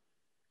several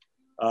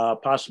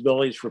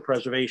possibilities for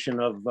preservation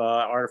of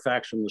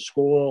artifacts from the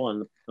school,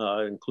 and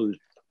includes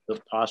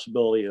the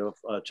possibility of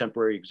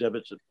temporary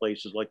exhibits at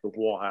places like the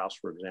Wall House,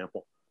 for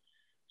example.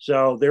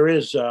 So there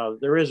is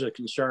a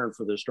concern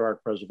for the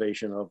historic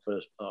preservation of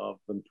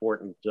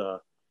important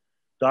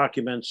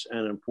documents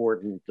and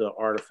important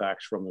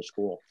artifacts from the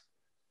school.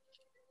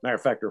 Matter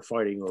of fact, they're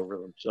fighting over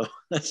them. So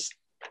that's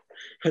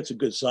a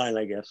good sign,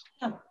 I guess.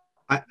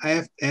 I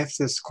have asked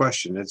this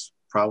question. It's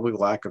probably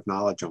lack of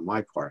knowledge on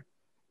my part.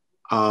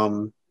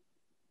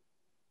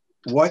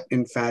 What,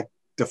 in fact,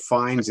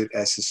 defines it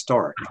as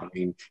historic? I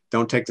mean,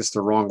 don't take this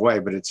the wrong way,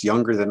 but it's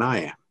younger than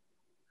I am.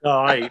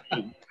 No,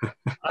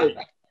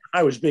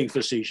 I was being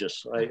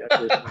facetious. No,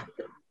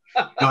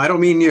 I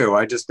don't mean you.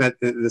 I just meant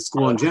the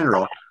school in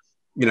general.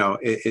 You know,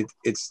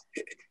 it's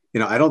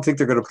I don't think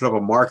they're going to put up a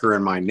marker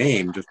in my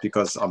name just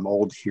because I'm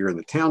old here in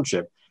the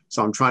township.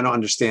 So I'm trying to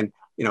understand,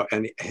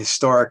 any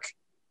historic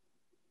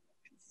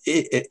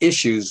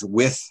issues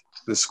with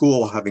the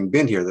school having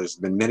been here. There's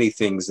been many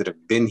things that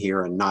have been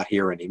here and not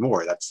here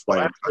anymore. That's why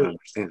I'm trying to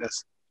understand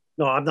this.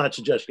 No, I'm not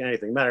suggesting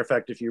anything. Matter of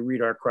fact, if you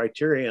read our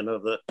criterion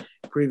of the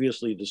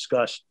previously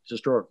discussed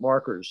historic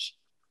markers,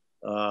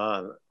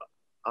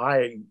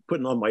 I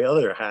putting on my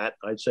other hat,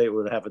 I'd say it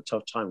would have a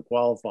tough time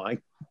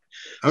qualifying.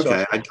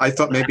 Okay, so, I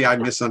thought maybe I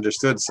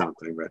misunderstood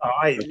something, but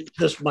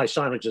my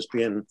sign was just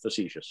being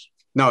facetious.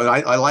 No,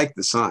 I like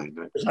the sign.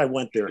 I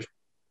went there.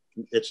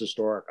 It's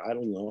historic. I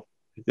don't know.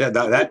 Yeah,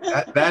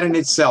 that in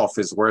itself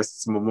is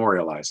worth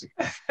memorializing.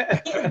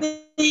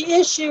 The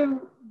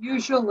issue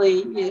usually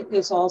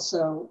is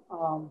also,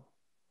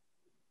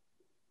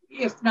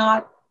 if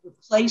not the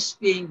place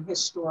being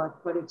historic,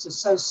 but its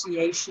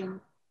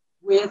association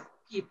with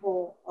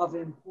people of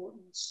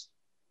importance,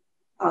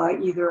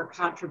 either a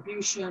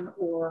contribution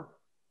or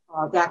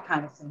that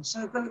kind of thing.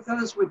 So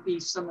those would be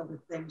some of the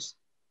things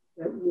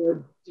that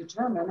would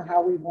determine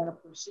how we want to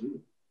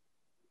proceed.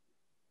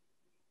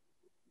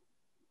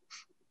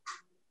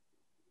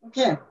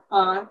 Okay,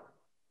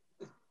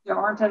 if there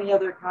aren't any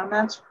other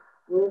comments,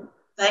 well,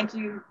 thank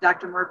you,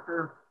 Dr. Merck,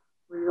 for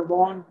your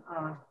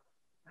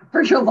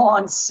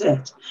long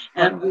sit.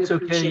 And it's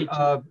okay.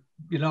 I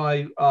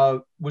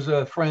was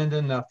a friend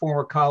and a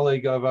former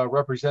colleague of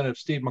Representative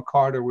Steve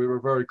McCarter. We were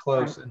very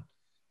close, and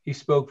he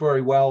spoke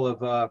very well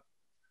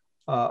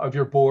of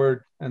your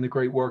board and the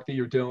great work that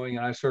you're doing,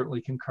 and I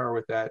certainly concur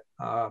with that.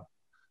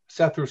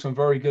 Sat through some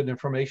very good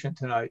information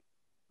tonight,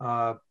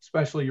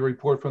 especially your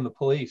report from the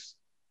police,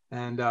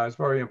 and I was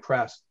very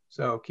impressed.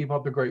 So keep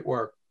up the great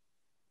work.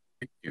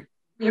 Thank you.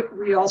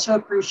 We also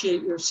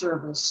appreciate your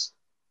service.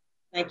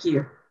 Thank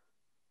you.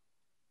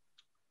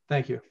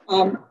 Thank you.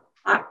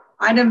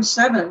 Item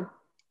 7,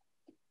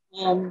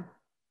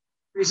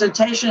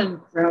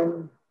 presentation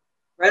from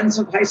Friends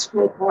of High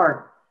School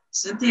Park.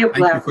 Cynthia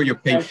Black. Thank you for your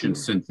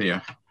patience,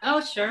 Cynthia.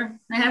 Oh, sure.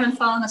 I haven't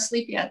fallen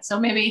asleep yet, so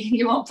maybe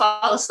you won't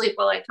fall asleep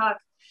while I talk.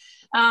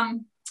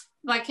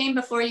 I came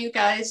before you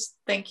guys,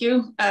 thank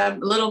you, a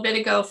little bit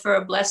ago for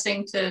a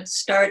blessing to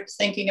start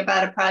thinking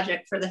about a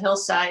project for the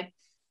hillside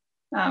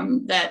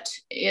that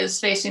is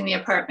facing the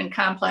apartment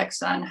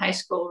complex on High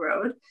School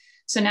Road.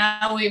 So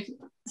now we've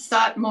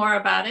thought more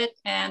about it,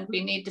 and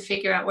we need to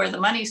figure out where the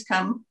money's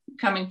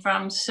coming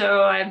from.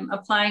 So I'm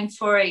applying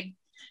for a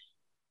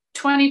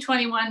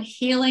 2021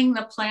 Healing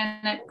the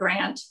Planet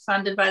grant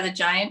funded by the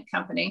Giant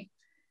Company,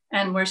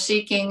 and we're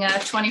seeking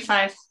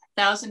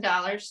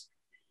 $25,000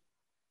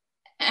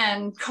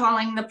 and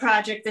calling the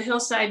project the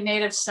Hillside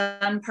Native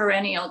Sun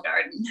Perennial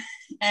Garden.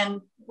 And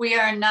we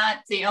are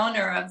not the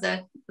owner of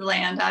the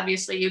land.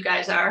 Obviously, you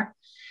guys are.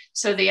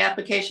 So the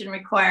application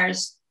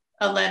requires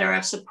a letter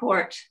of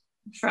support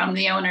from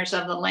the owners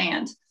of the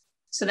land.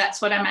 So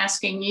that's what I'm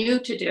asking you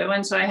to do.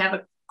 And so I have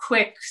a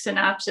quick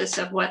synopsis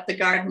of what the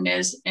garden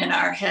is in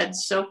our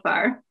heads so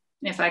far,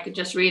 if I could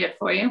just read it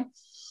for you.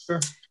 Sure.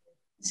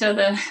 So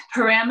the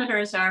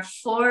parameters are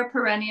 4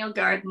 perennial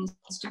gardens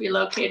to be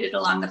located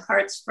along the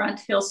park's front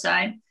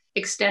hillside,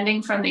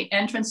 extending from the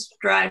entrance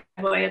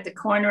driveway at the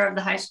corner of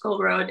the High School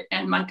Road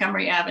and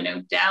Montgomery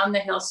Avenue down the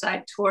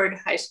hillside toward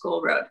High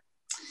School Road.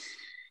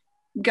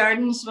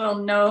 Gardens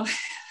will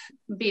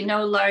be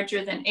no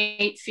larger than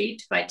 8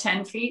 feet by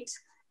 10 feet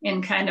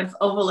in kind of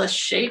ovalous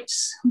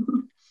shapes.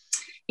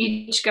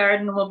 Each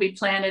garden will be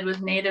planted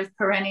with native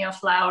perennial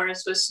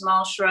flowers with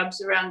small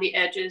shrubs around the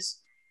edges,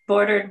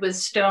 bordered with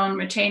stone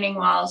retaining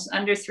walls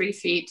under 3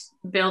 feet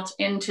built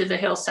into the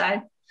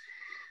hillside.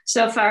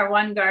 So far,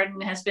 one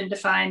garden has been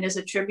defined as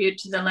a tribute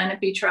to the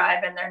Lenape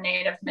tribe and their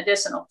native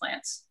medicinal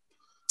plants.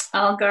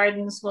 All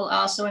gardens will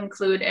also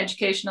include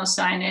educational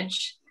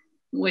signage,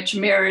 which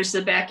mirrors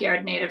the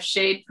backyard native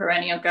shade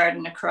perennial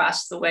garden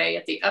across the way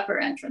at the upper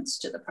entrance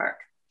to the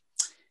park.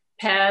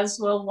 Paths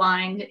will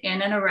wind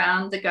in and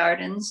around the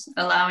gardens,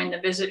 allowing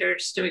the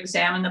visitors to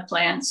examine the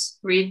plants,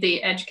 read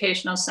the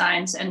educational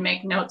signs, and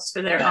make notes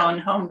for their own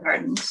home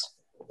gardens.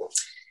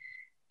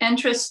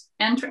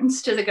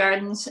 Entrance to the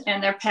gardens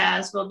and their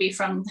paths will be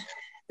from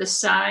the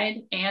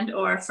side and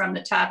or from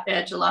the top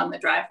edge along the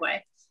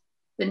driveway.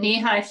 The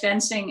knee-high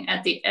fencing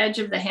at the edge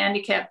of the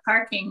handicap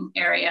parking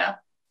area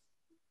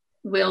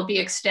will be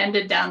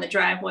extended down the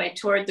driveway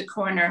toward the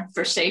corner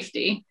for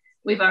safety.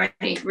 We've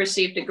already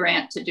received a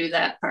grant to do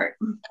that part.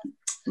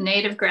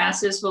 Native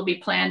grasses will be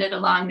planted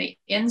along the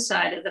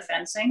inside of the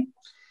fencing.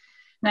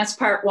 That's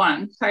part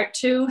 1. Part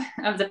 2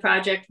 of the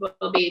project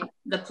will be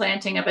the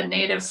planting of a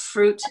native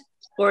fruit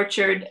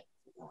orchard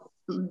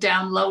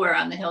down lower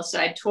on the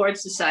hillside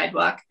towards the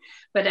sidewalk,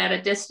 but at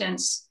a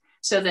distance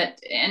so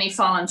that any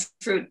fallen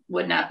fruit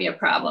would not be a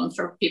problem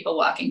for people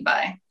walking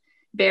by.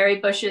 Berry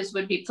bushes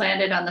would be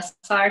planted on the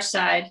far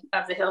side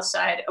of the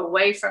hillside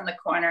away from the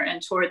corner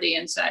and toward the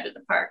inside of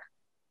the park.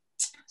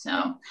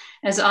 So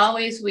as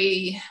always,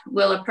 we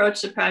will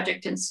approach the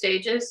project in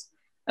stages,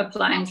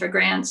 applying for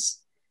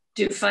grants,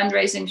 do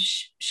fundraising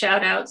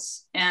shout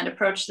outs, and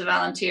approach the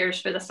volunteers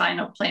for the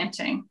final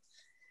planting.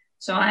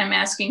 So I'm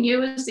asking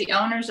you as the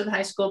owners of the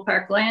high school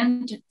park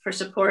land for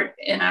support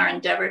in our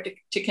endeavor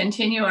to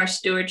continue our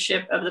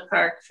stewardship of the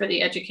park for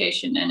the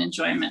education and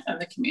enjoyment of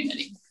the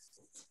community.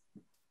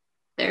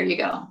 There you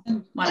go.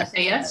 Want to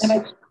say yes?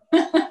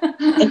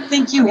 I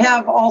think you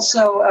have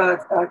also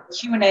a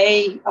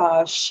Q&A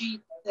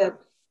sheet that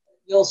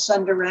you'll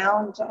send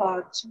around to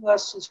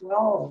us as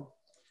well.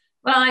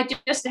 Well, I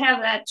just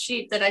have that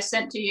sheet that I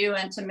sent to you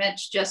and to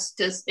Mitch,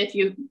 just as if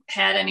you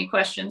had any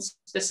questions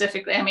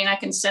specifically. I mean, I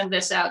can send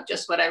this out,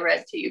 just what I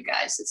read to you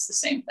guys. It's the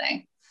same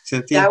thing.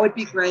 Cynthia? That would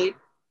be great.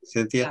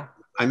 Cynthia, Yeah.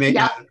 I might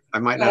not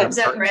have Is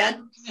that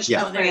Brad?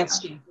 Yeah. Oh, there you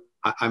go.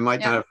 I might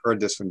not have heard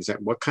this one.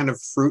 What kind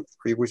of fruit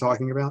are we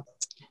talking about?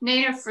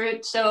 Native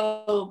fruit,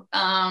 so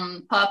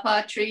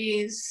pawpaw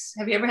trees.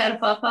 Have you ever had a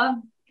pawpaw?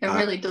 They're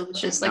really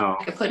delicious,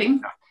 like a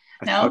pudding.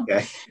 No?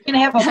 Okay. You can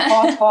have a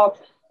pawpaw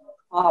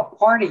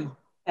party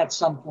at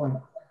some point.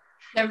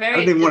 They're very. I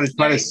don't even want to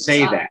try to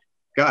say that.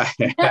 Go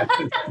ahead.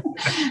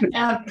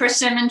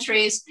 Persimmon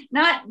trees,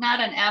 not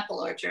an apple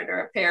orchard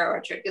or a pear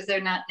orchard, because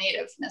they're not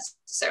native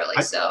necessarily.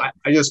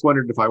 I just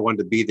wondered if I wanted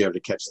to be there to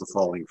catch the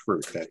falling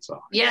fruit. That's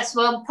all. Yes,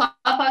 well,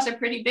 pawpaws are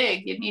pretty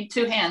big. You need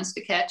 2 hands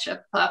to catch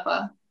a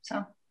pawpaw.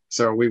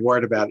 So are we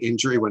worried about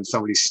injury when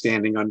somebody's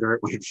standing under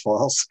it when it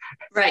falls?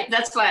 Right.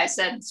 That's why I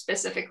said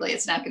specifically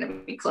it's not going to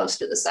be close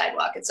to the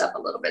sidewalk. It's up a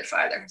little bit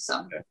farther.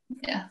 So,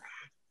 yeah.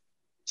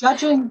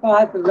 Judging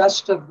by the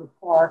rest of the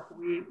park,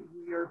 we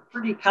are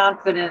pretty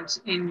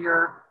confident in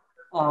your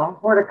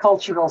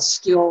horticultural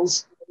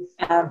skills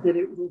and that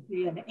it will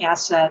be an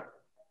asset.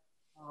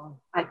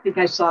 I think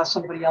I saw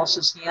somebody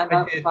else's hand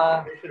up.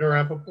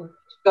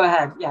 Go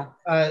ahead.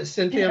 Yeah.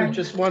 Cynthia, I'm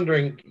just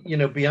wondering,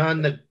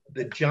 beyond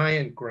the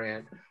giant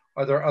grant,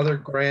 are there other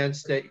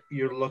grants that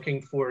you're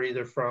looking for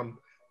either from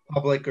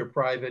public or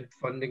private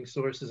funding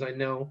sources? I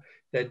know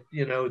that,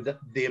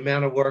 the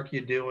amount of work you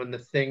do and the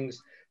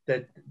things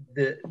that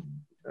the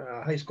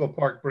high school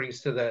park brings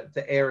to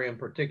the area in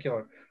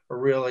particular are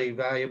really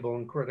valuable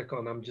and critical.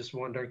 And I'm just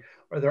wondering,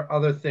 are there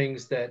other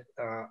things that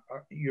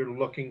you're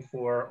looking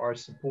for our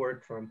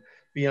support from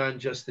beyond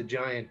just the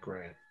giant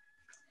grant?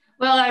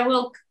 Well, I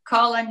will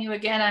call on you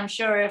again. I'm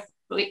sure if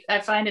I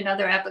find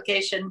another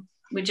application,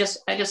 I just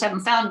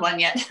haven't found one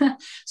yet.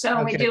 So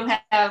okay. We do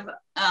have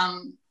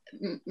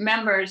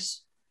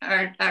members,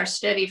 our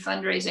steady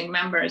fundraising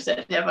members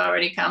that have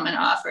already come and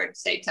offered,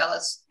 tell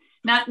us,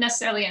 not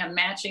necessarily in a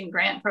matching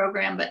grant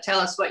program, but tell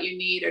us what you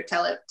need or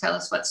tell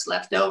us what's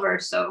left over.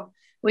 So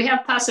we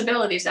have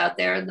possibilities out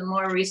there. The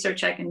more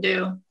research I can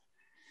do,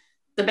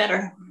 the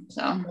better.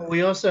 So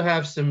we also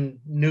have some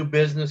new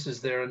businesses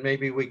there, and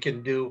maybe we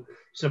can do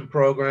some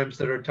programs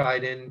that are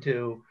tied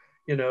into,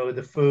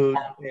 the food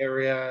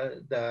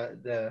area,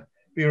 the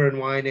beer and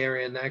wine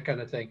area and that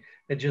kind of thing,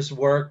 and just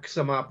work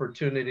some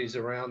opportunities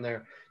around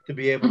there to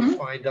be able to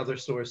find other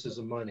sources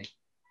of money.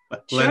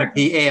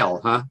 Lenape Ale,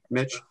 huh,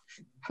 Mitch?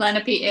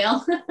 Lenape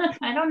Ale.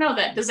 I don't know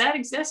that. Does that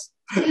exist?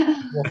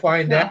 We'll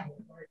find out.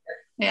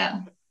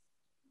 Yeah.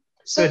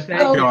 So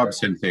Good job,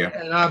 Cynthia.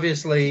 And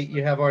obviously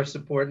you have our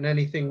support and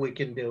anything we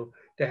can do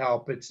to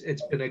help. It's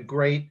been a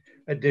great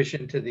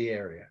addition to the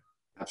area.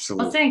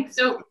 Absolutely. Well, thanks.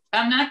 So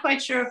I'm not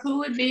quite sure who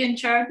would be in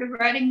charge of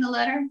writing the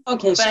letter.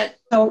 Okay, but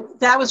so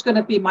that was going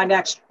to be my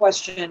next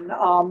question.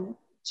 Do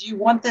you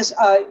want this?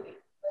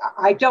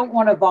 I don't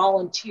want to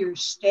volunteer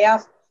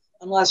staff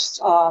unless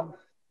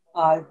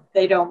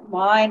they don't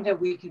mind, and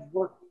we could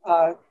work,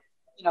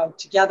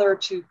 together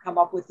to come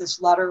up with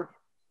this letter.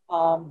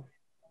 Well,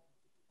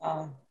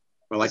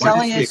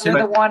 Elliot, you're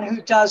the one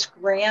who does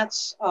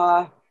grants.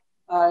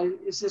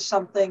 Is this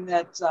something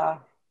that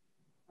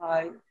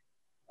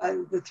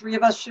the three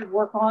of us should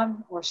work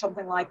on, or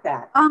something like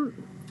that?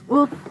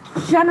 Well,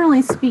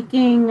 generally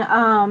speaking,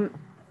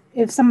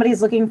 if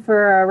somebody's looking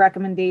for a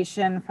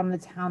recommendation from the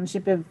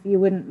township, if you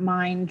wouldn't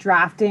mind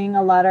drafting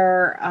a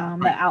letter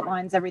that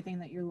outlines everything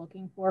that you're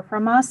looking for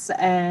from us,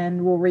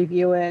 and we'll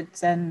review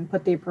it and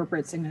put the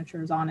appropriate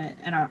signatures on it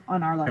and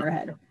on our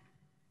letterhead.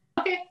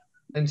 Okay.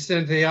 And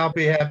Cynthia, I'll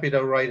be happy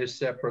to write a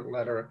separate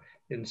letter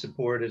in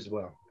support as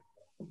well.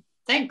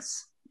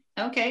 Thanks.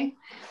 Okay.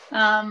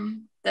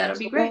 That'll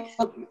be great.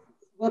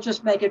 We'll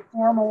just make it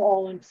formal.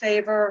 All in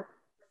favor?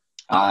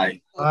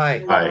 Aye.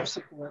 Aye. Aye.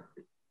 Support.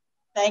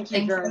 Thank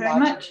you very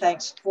much.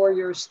 Thanks for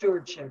your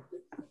stewardship.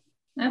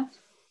 Yep.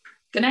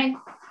 Good night.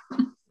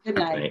 Good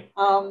night.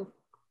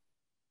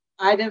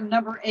 Item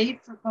number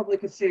 8 for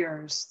public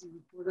affairs, the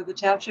report of the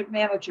township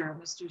manager,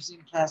 Mr.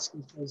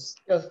 Zinkowski, please.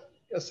 Yes,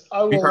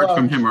 I will. We heard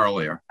from him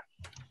earlier.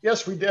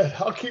 Yes, we did.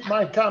 I'll keep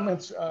my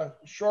comments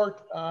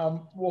short.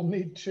 We'll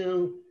need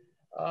to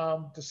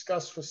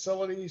discuss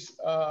facilities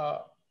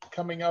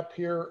coming up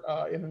here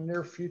in the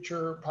near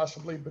future,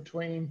 possibly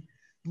between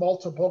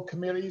multiple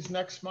committees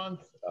next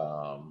month.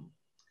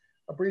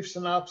 A brief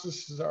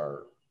synopsis is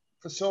our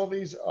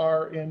facilities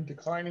are in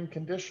declining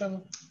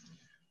condition,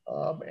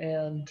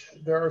 and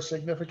there are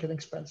significant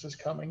expenses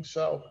coming.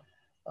 So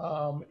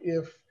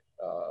if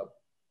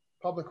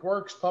Public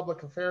Works,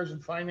 Public Affairs,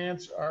 and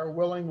Finance are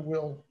willing,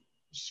 we'll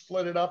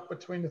split it up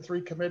between the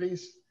 3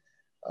 committees.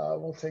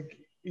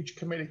 Each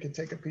committee can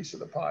take a piece of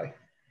the pie.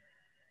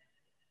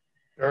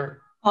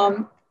 Sure.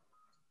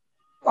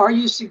 Are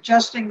you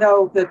suggesting,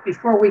 though, that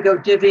before we go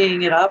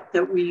divvying it up,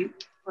 that we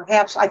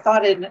perhaps, I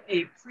thought in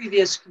a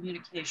previous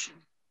communication,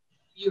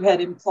 you had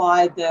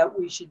implied that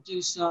we should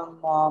do some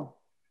more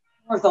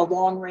of the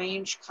long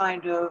range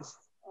kind of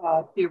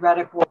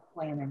theoretical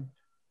planning,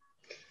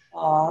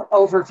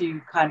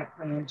 overview kind of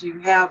plan. Do you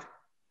have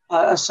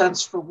a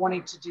sense for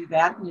wanting to do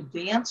that in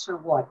advance, or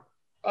what?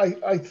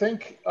 I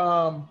think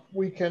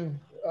we can,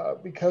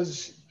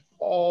 because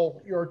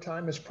all your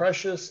time is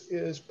precious,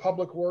 is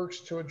Public Works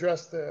to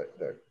address the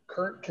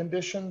current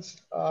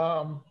conditions,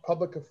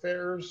 Public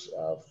Affairs,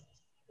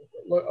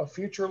 a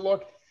future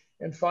look,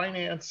 and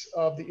Finance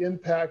of the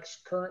impacts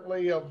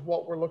currently of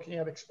what we're looking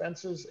at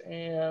expenses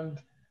and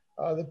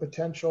the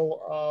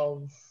potential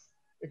of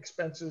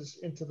expenses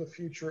into the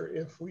future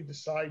if we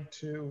decide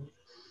to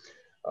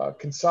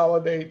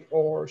consolidate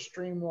or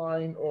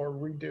streamline or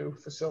redo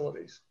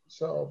facilities.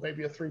 So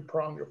maybe a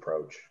 3-pronged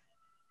approach.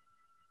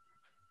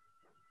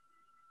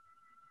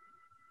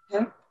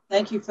 Okay,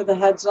 thank you for the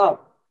heads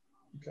up.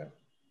 Okay.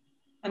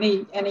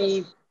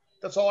 Any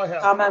That's all I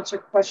have. Comments or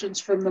questions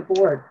from the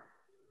board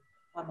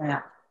on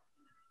that?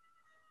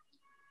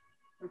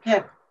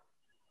 Okay.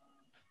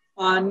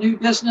 New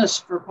business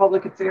for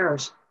public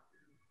affairs.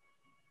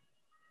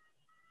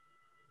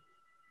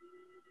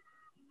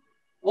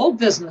 Old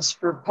business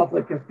for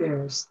public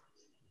affairs.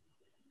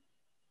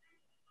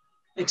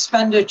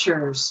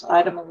 Expenditures,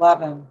 item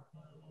 11.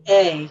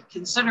 A,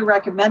 consider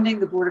recommending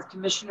the Board of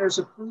Commissioners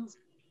approve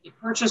a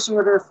purchase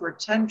order for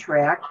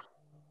 10-track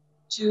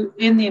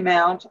in the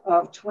amount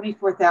of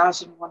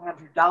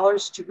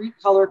 $24,100 to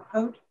recolor,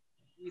 coat,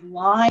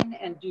 reline,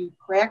 and do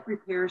crack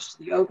repairs to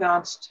the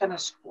Ogons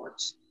tennis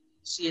courts.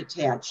 See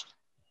attached.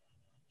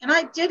 And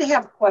I did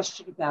have a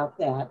question about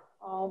that.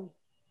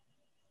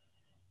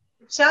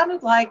 It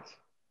sounded like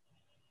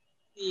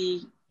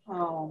the,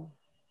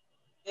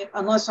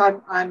 unless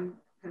I'm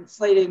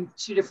conflating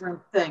 2 different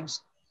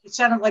things, it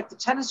sounded like the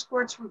tennis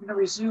courts were going to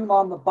resume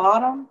on the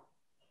bottom,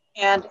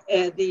 and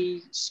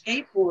the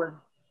skateboard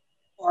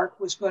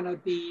park was going to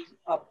be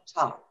up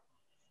top.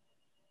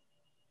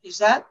 Is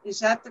that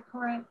the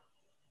current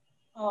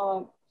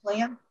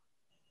plan?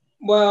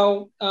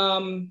 Well,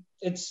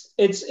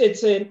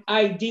 it's an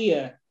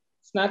idea.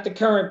 It's not the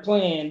current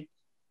plan.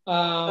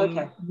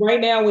 Okay.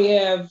 Right now we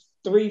have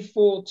 3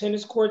 full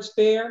tennis courts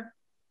there.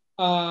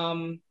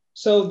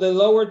 So the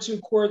lower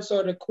 2 courts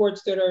are the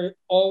courts that are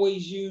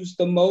always used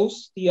the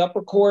most. The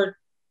upper court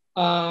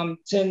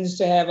tends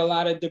to have a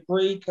lot of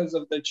debris because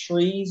of the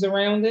trees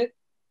around it.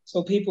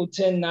 So people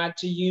tend not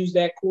to use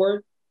that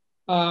court.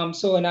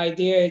 So an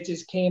idea, it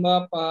just came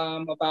up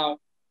about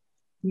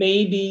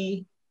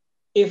maybe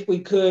if we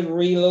could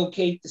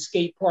relocate the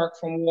skate park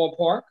from Wall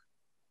Park,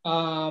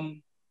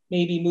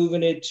 maybe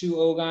moving it to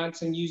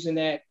Ogans and using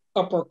that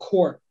upper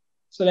court.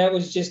 So that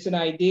was just an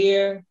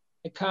idea,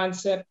 a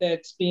concept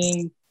that's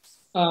being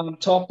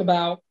talked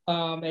about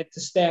at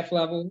the staff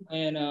level.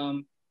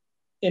 And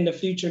in the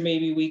future,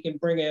 maybe we can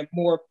bring a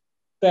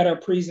better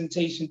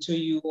presentation to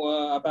you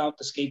about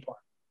the skate park.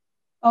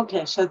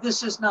 Okay, so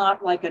this is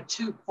not like a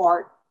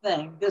two-part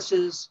thing. This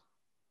is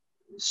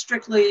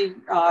strictly,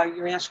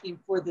 you're asking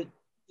for the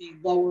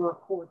lower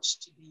courts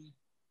to be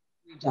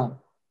redone.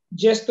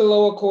 Just the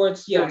lower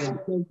courts, yes.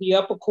 Because the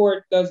upper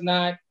court does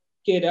not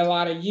get a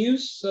lot of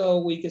use, so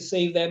we could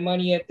save that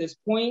money at this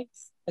point,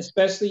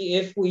 especially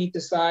if we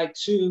decide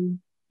to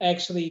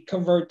actually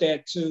convert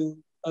that to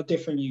a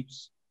different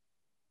use.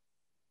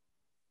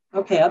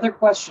 Okay, other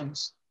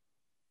questions,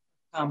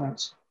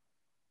 comments?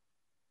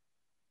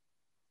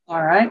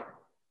 All right,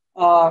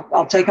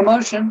 I'll take a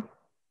motion.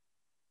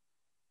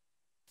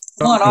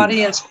 Come on,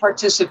 audience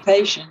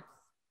participation.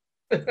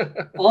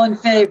 All in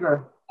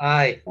favor?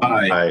 Aye.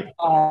 Aye.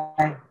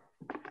 Aye.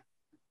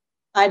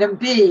 Item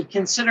B,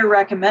 consider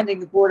recommending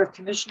the Board of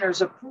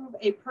Commissioners approve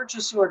a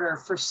purchase order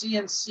for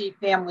CNC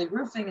Family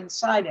Roofing and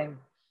Siding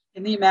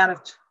in the amount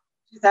of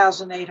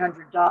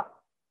 $2,800,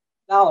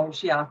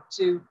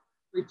 to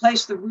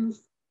replace the roof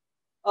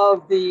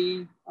of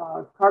the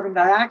carbon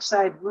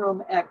dioxide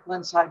room at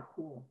Glenside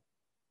Pool.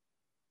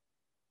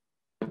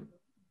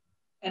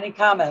 Any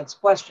comments,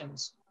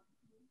 questions?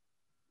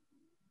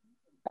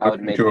 I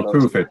would make to a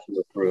approve motion it.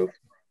 to approve.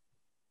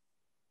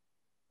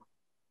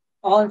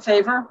 All in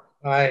favor?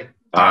 Aye.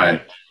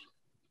 Aye.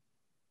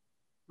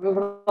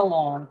 Moving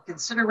along,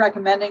 consider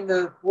recommending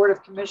the Board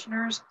of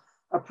Commissioners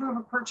approve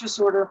a purchase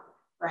order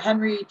for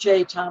Henry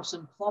J.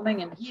 Thompson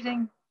Plumbing and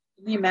Heating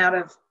in the amount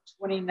of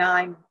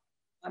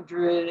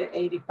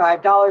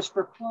 $2,985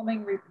 for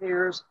plumbing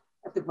repairs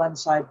at the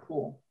Glenside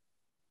Pool.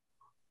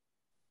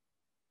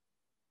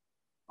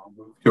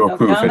 To No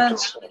approve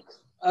comments? it.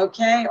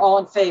 Okay, all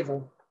in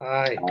favor?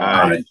 Aye.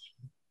 Aye.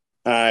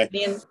 Aye.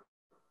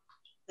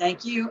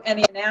 Thank you.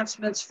 Any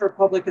announcements for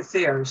public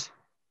affairs?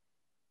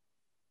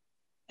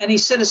 Any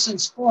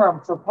citizens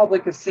forum for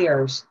public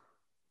affairs?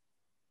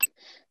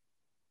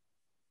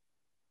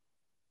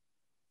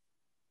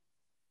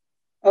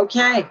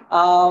 Okay,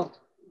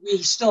 we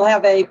still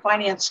have a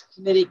finance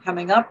committee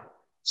coming up,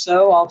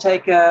 so I'll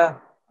take a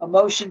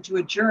motion to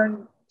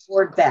adjourn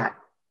toward that.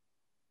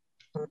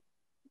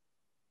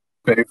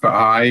 Favor,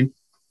 aye.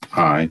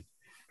 Aye.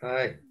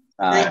 Aye.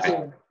 Thank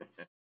you.